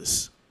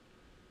ridiculous.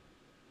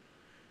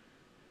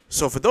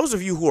 So for those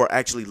of you who are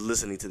actually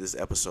listening to this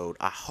episode,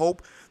 I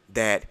hope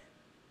that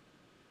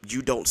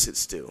you don't sit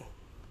still.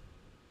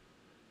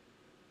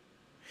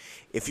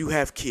 If you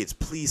have kids,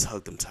 please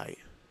hug them tight.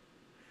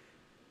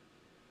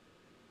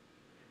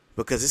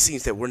 Because it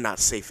seems that we're not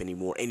safe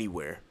anymore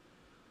anywhere.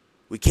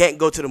 We can't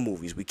go to the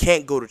movies. We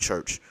can't go to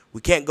church.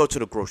 We can't go to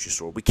the grocery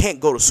store. We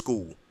can't go to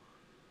school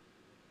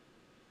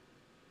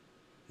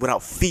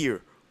without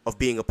fear of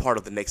being a part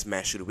of the next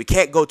mass shooting. We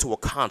can't go to a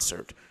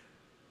concert.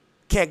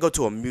 Can't go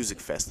to a music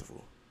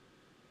festival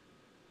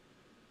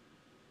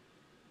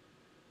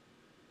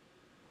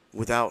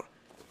without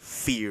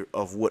fear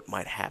of what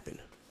might happen.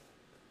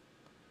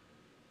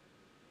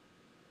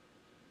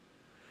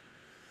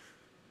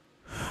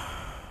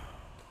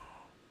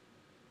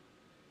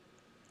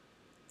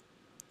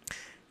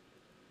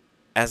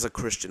 As a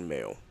Christian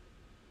male,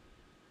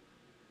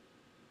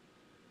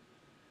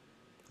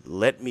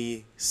 let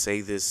me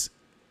say this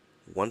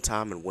one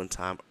time and one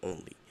time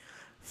only.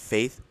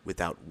 Faith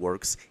without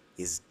works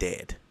is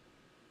dead.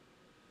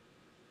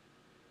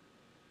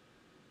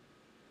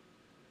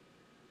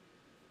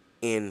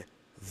 in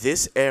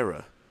this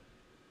era,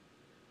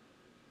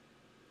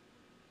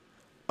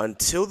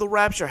 until the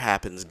rapture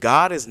happens,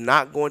 God is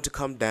not going to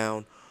come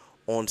down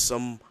on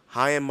some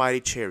high and mighty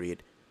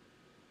chariot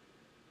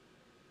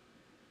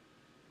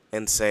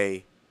and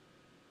say,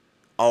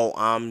 oh,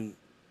 I'm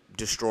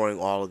destroying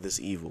all of this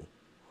evil.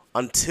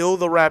 Until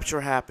the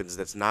rapture happens,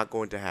 that's not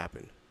going to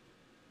happen.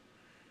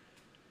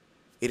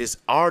 It is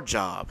our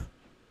job,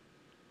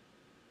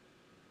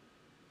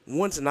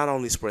 one, to not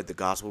only spread the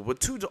gospel, but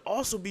two, to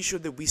also be sure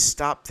that we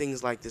stop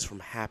things like this from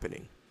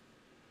happening.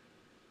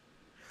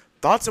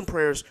 Thoughts and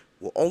prayers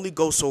will only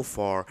go so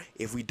far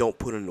if we don't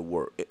put in the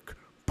work.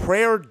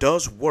 Prayer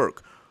does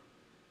work,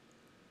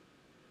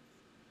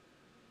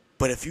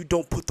 but if you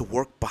don't put the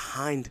work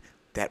behind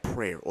that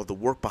prayer or the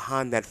work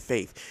behind that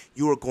faith,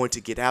 you are going to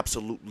get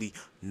absolutely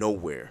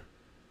nowhere.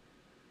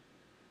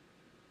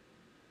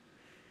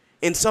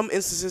 In some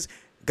instances,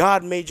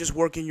 God may just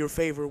work in your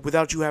favor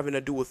without you having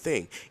to do a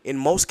thing. In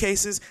most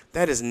cases,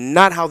 that is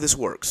not how this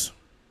works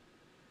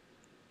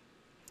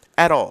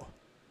at all.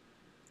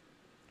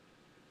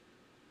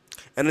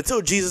 And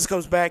until Jesus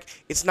comes back,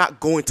 it's not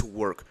going to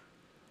work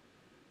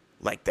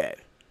like that.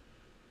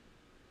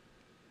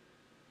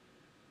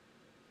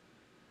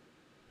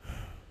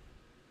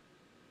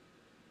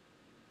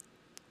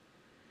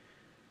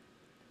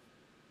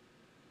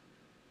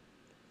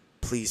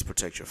 Please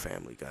protect your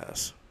family,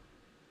 guys.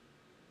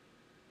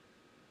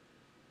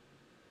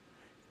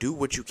 Do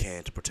what you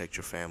can to protect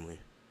your family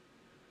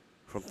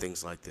from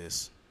things like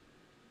this.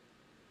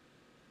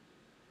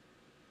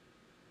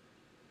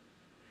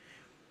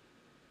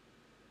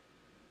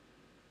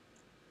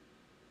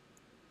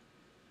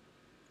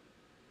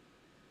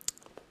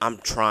 I'm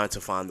trying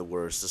to find the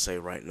words to say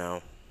right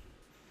now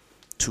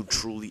to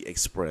truly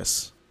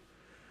express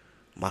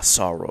my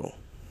sorrow.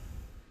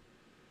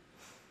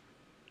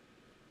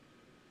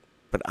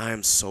 But I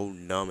am so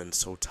numb and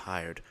so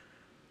tired.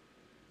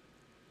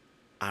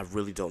 I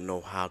really don't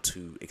know how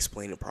to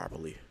explain it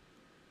properly.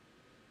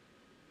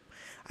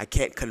 I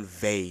can't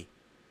convey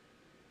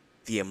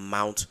the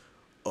amount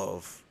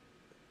of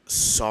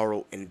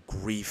sorrow and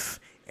grief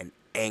and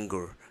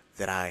anger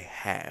that I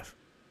have.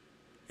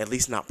 At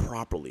least not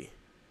properly.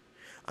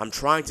 I'm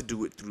trying to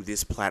do it through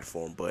this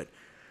platform, but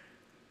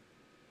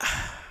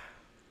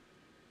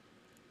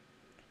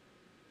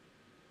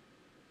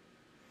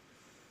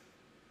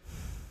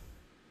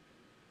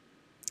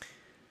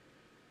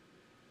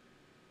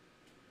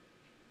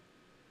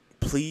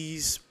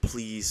please,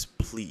 please,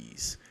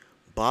 please,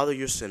 bother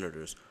your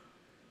senators,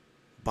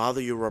 bother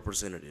your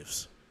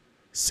representatives,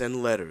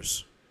 send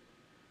letters,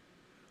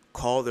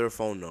 call their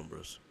phone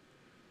numbers,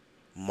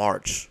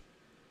 march,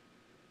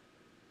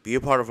 be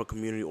a part of a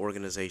community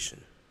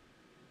organization,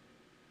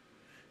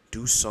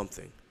 do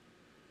something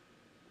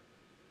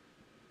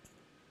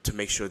to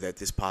make sure that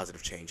this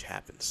positive change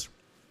happens.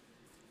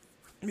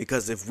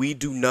 Because if we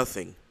do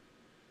nothing,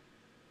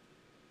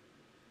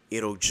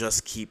 it'll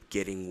just keep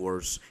getting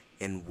worse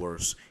and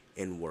worse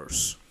and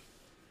worse.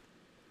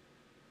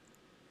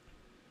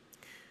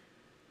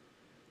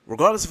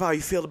 Regardless of how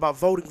you feel about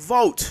voting,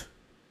 vote.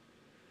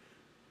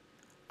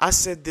 I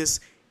said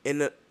this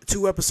in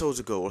 2 episodes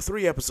ago or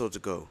 3 episodes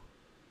ago.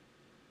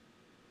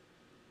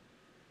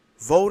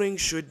 Voting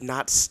should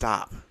not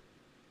stop.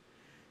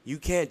 You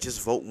can't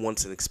just vote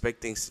once and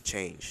expect things to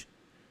change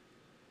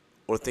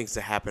or things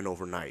to happen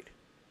overnight.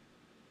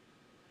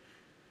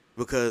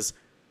 Because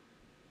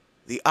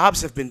the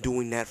ops have been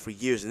doing that for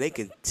years, and they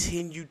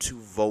continue to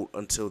vote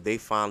until they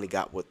finally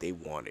got what they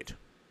wanted.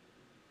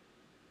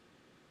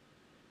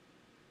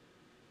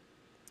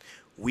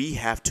 We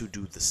have to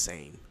do the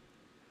same,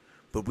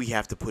 but we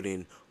have to put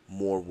in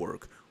more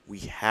work. We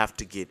have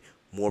to get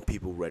more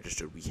people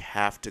registered. We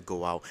have to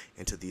go out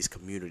into these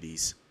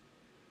communities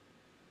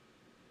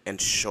and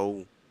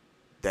show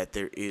that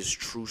there is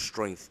true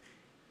strength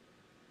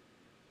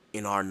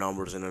in our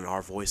numbers and in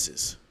our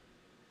voices.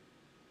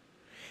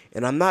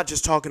 And I'm not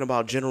just talking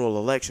about general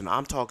election.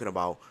 I'm talking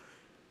about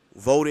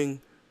voting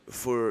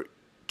for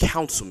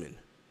councilmen,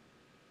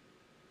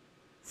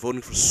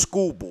 voting for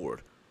school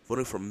board,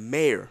 voting for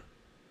mayor,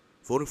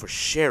 voting for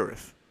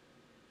sheriff,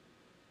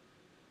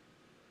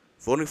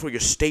 voting for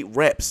your state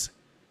reps,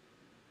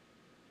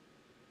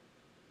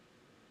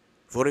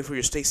 voting for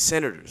your state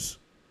senators.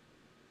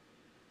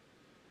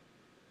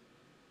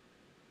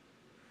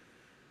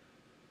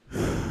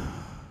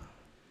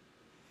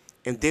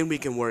 And then we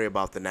can worry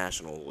about the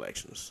national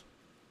elections.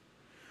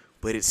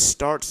 But it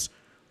starts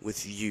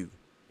with you.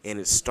 And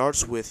it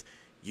starts with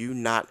you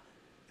not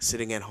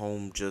sitting at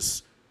home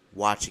just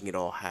watching it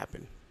all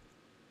happen.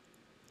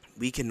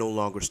 We can no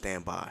longer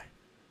stand by.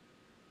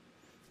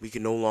 We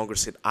can no longer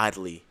sit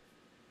idly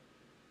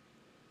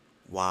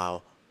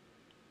while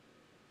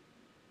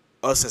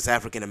us as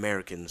African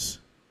Americans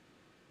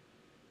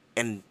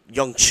and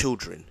young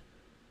children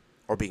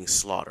are being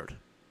slaughtered.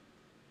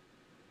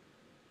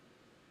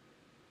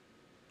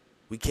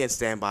 We can't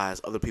stand by as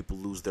other people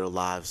lose their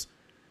lives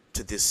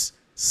to this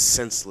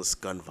senseless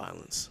gun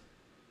violence.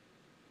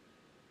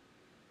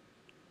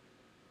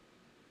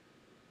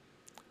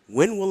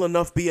 When will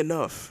enough be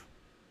enough?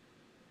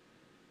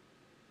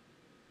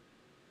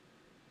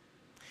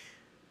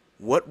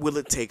 What will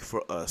it take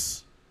for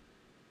us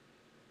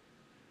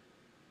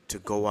to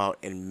go out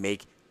and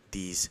make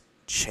these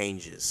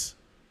changes?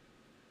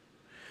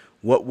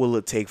 What will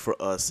it take for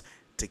us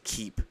to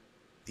keep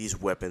these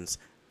weapons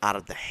out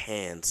of the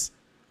hands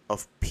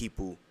of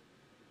people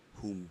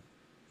who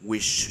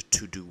wish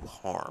to do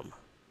harm?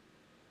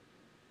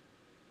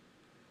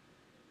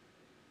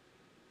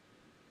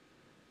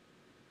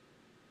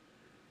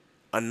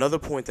 Another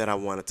point that I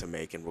wanted to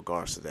make in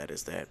regards to that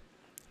is that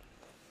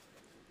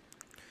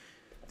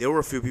there were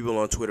a few people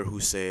on Twitter who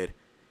said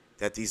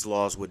that these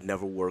laws would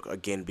never work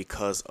again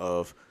because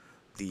of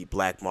the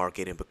black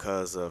market and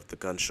because of the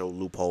gun show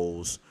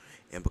loopholes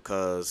and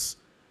because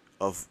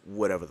of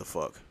whatever the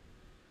fuck.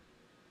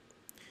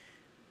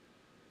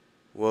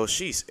 Well,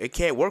 sheesh, it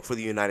can't work for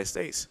the United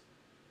States.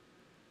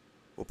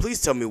 Well, please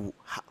tell me,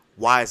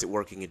 why is it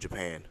working in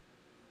Japan?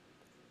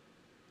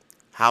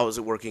 How is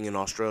it working in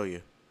Australia,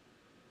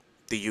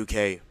 the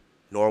UK,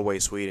 Norway,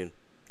 Sweden,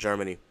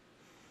 Germany,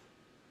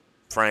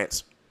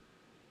 France?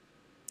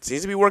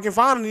 Seems to be working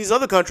fine in these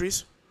other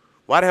countries.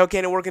 Why the hell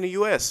can't it work in the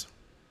U.S.?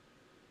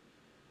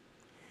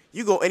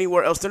 You go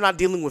anywhere else, they're not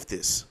dealing with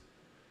this.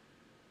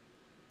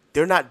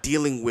 They're not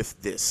dealing with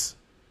this.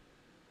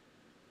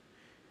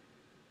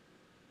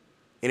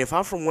 And if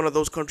I'm from one of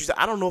those countries,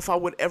 I don't know if I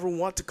would ever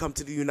want to come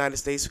to the United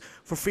States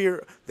for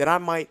fear that I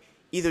might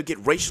either get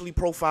racially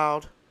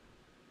profiled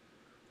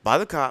by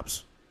the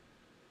cops,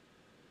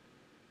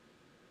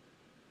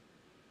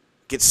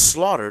 get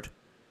slaughtered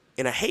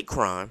in a hate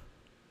crime,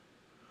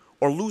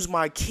 or lose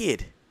my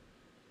kid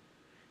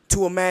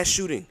to a mass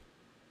shooting.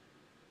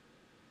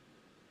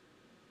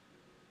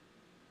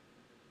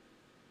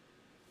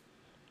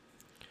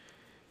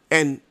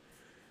 And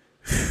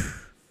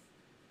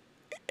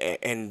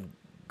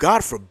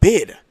God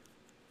forbid,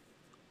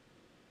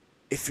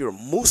 if you're a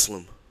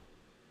Muslim,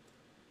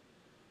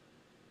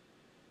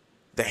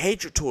 the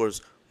hatred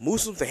towards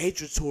Muslims, the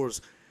hatred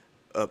towards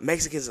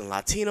Mexicans and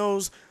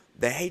Latinos,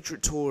 the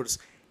hatred towards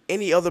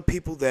any other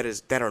people that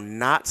are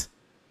not,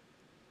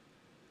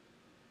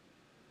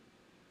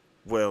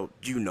 well,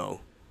 you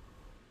know.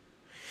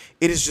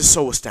 It is just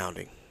so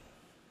astounding.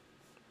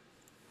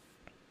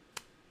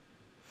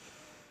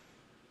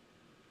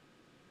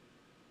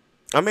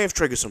 I may have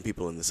triggered some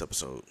people in this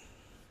episode.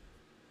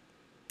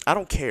 I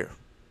don't care.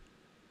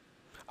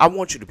 I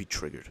want you to be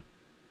triggered.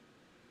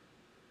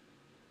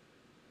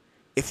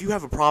 If you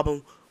have a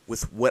problem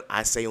with what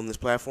I say on this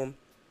platform,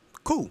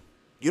 cool.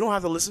 You don't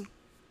have to listen.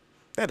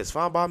 That is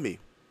fine by me.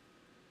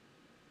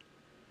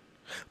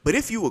 But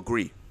if you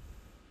agree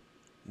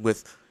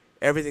with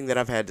everything that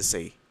I've had to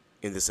say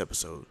in this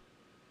episode,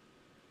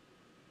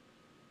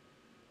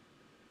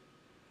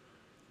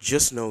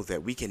 just know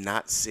that we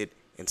cannot sit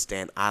and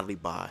stand idly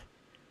by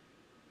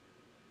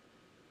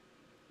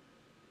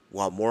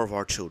while more of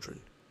our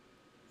children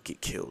get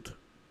killed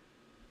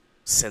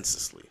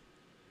senselessly.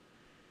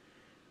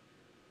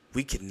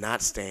 We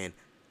cannot stand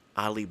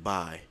idly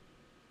by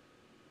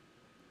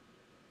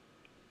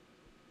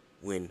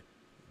when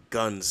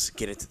guns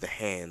get into the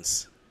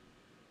hands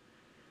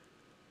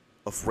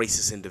of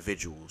racist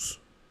individuals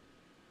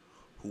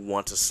who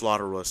want to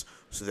slaughter us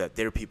so that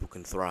their people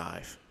can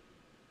thrive.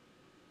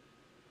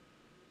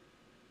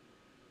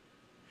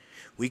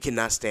 We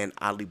cannot stand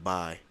idly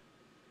by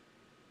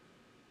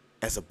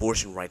as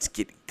abortion rights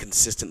get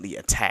consistently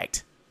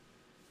attacked.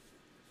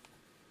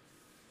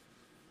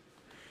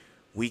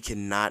 We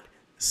cannot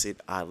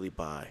sit idly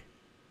by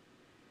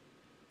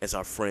as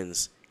our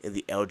friends in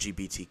the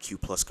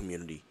LGBTQ plus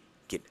community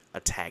get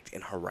attacked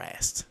and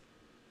harassed.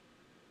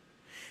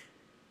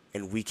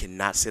 And we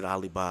cannot sit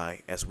idly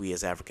by as we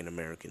as African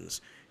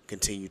Americans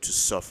continue to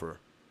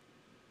suffer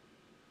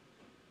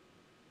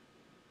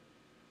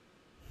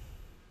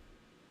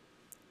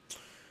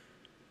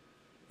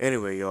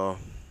anyway, y'all.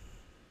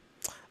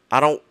 I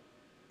don't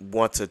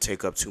want to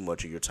take up too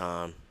much of your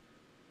time.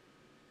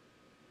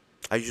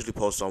 I usually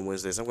post on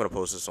Wednesdays. I'm going to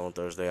post this on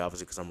Thursday,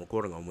 obviously, because I'm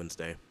recording on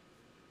Wednesday.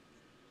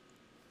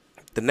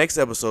 The next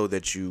episode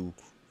that you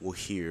will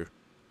hear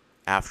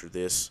after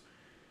this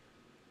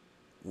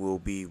will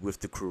be with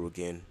the crew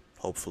again.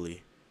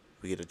 Hopefully,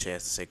 we get a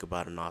chance to say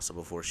goodbye to Nasa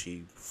before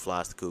she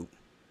flies the coop.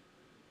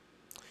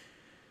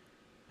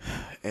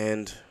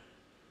 And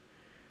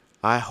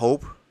I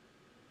hope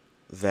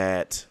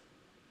that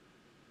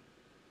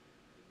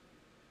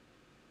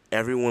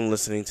everyone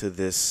listening to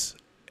this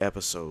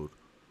episode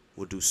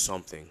will do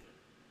something.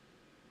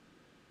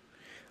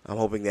 I'm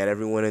hoping that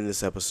everyone in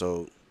this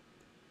episode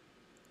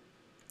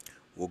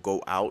will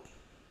go out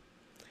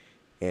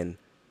and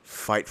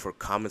fight for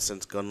common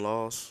sense gun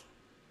laws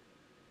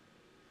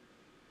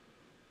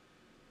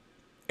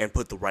and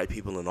put the right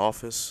people in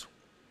office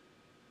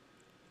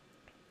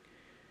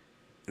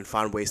and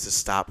find ways to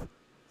stop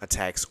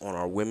attacks on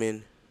our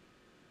women,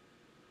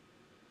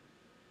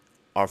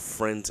 our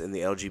friends in the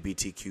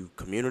LGBTQ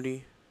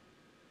community,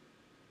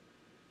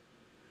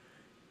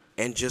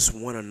 and just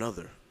one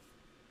another,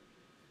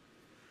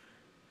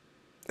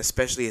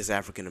 especially as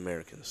African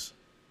Americans.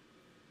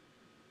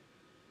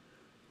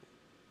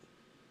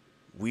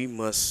 We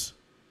must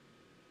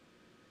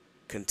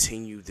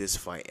continue this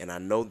fight. And I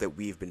know that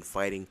we've been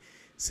fighting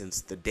since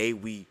the day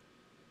we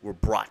were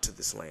brought to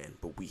this land,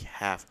 but we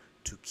have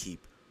to keep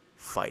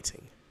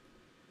fighting.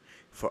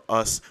 For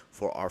us,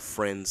 for our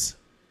friends.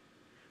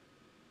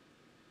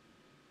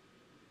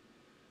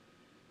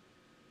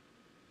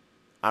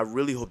 I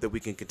really hope that we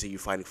can continue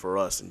fighting for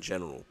us in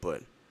general,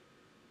 but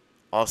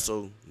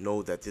also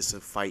know that this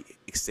fight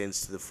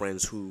extends to the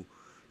friends who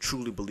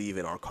truly believe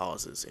in our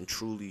causes and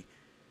truly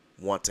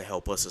want to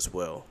help us as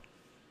well.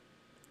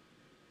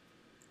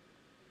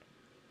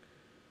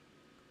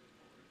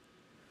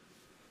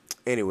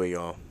 Anyway,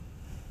 y'all,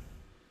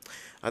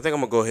 I think I'm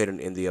going to go ahead and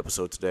end the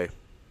episode today.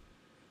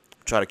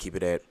 Try to keep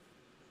it at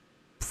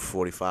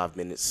 45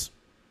 minutes.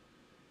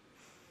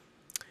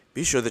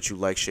 Be sure that you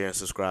like, share, and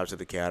subscribe to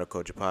the Chaotic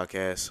Culture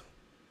Podcast.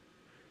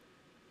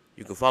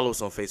 You can follow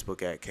us on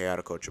Facebook at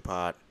Chaotic Culture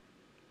Pod.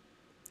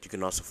 You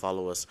can also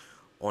follow us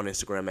on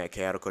Instagram at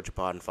Chaotic Culture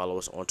Pod and follow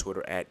us on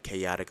Twitter at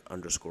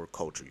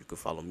Chaotic_Culture. You can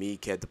follow me,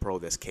 Ked the Pro,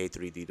 that's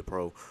K3D the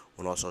Pro,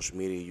 on all social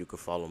media. You can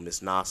follow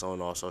Miss Nasa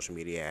on all social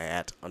media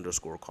at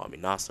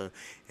 _CallMeNasa.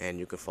 And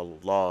you can follow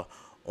Law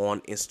on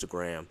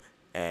Instagram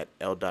at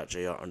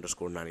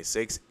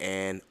L.JR_96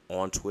 and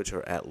on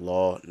Twitter at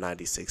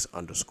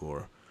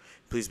Law96_.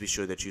 Please be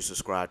sure that you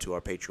subscribe to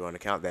our Patreon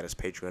account. That is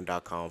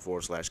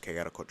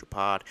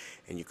patreon.com/chaoticculturepod.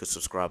 And you can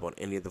subscribe on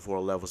any of the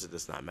 4 levels. It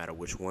does not matter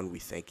which one. We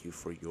thank you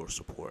for your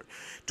support.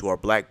 To our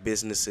black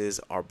businesses,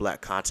 our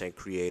black content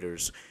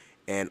creators,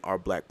 and our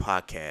black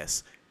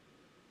podcasts,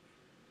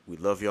 we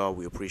love y'all.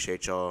 We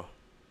appreciate y'all.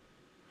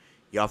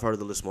 Y'all have heard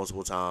the list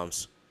multiple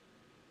times.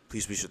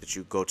 Please be sure that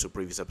you go to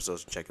previous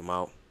episodes and check them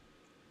out.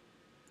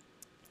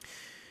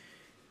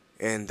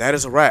 And that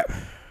is a wrap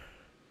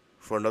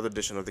for another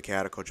edition of the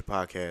Chaotic Culture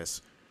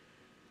Podcast.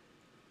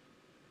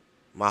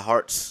 My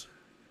hearts,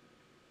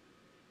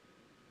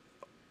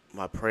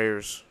 my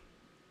prayers,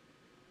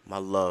 my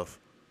love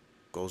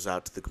goes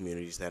out to the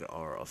communities that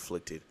are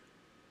afflicted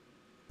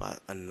by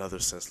another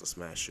senseless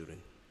mass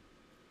shooting.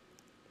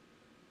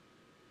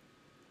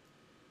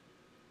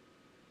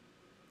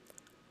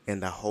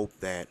 And I hope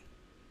that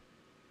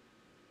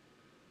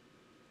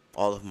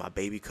all of my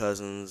baby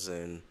cousins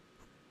and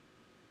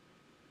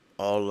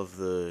all of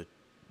the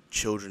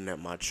children at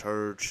my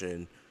church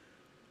and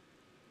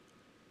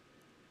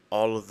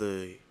all of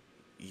the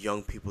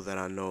young people that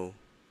I know,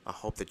 I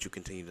hope that you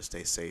continue to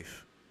stay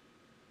safe.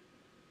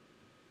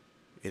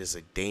 It is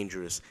a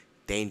dangerous,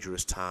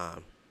 dangerous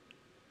time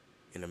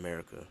in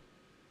America.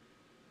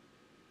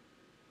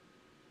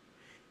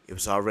 It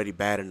was already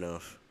bad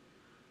enough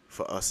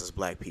for us as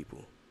black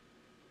people.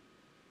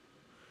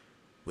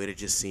 But it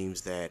just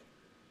seems that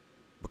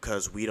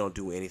because we don't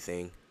do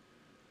anything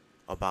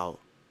about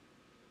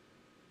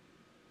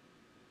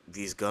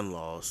these gun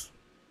laws,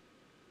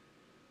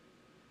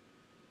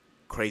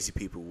 crazy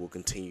people will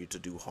continue to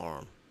do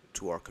harm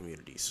to our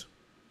communities.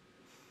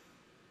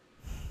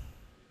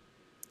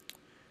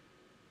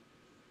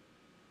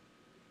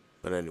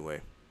 But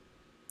anyway,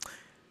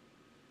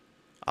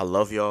 I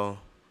love y'all.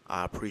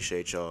 I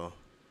appreciate y'all.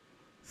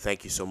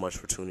 Thank you so much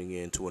for tuning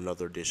in to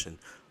another edition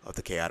of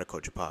the Chaotic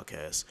Culture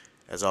Podcast.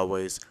 As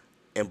always,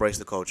 embrace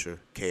the culture.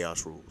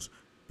 Chaos rules.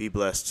 Be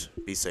blessed.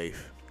 Be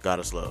safe. God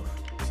is love.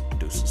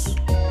 Deuces.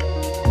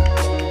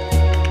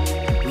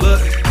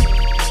 Look,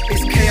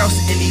 it's chaos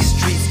in these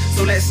streets,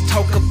 so let's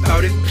talk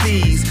about it,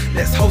 please.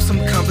 Let's hold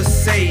some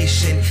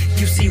conversation.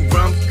 You see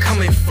where I'm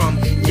coming from.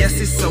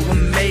 Yes, it's so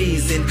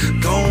amazing.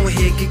 Go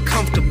ahead, get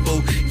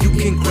comfortable. You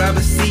can grab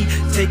a seat,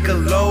 take a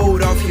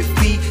load off your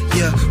feet.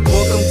 Yeah,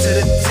 welcome to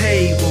the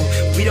table.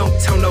 We don't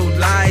tell no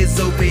lies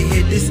over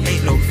here. This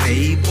ain't no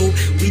fable.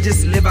 We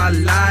just live our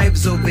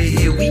lives over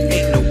here. We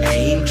ain't no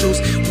angels.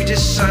 We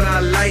just shine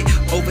our light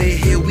over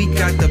here. We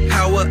got the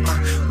power.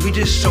 We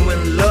just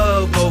showing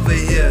love over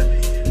here.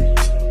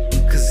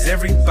 Cause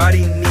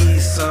everybody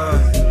needs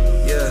some.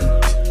 Yeah.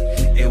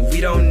 And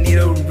we don't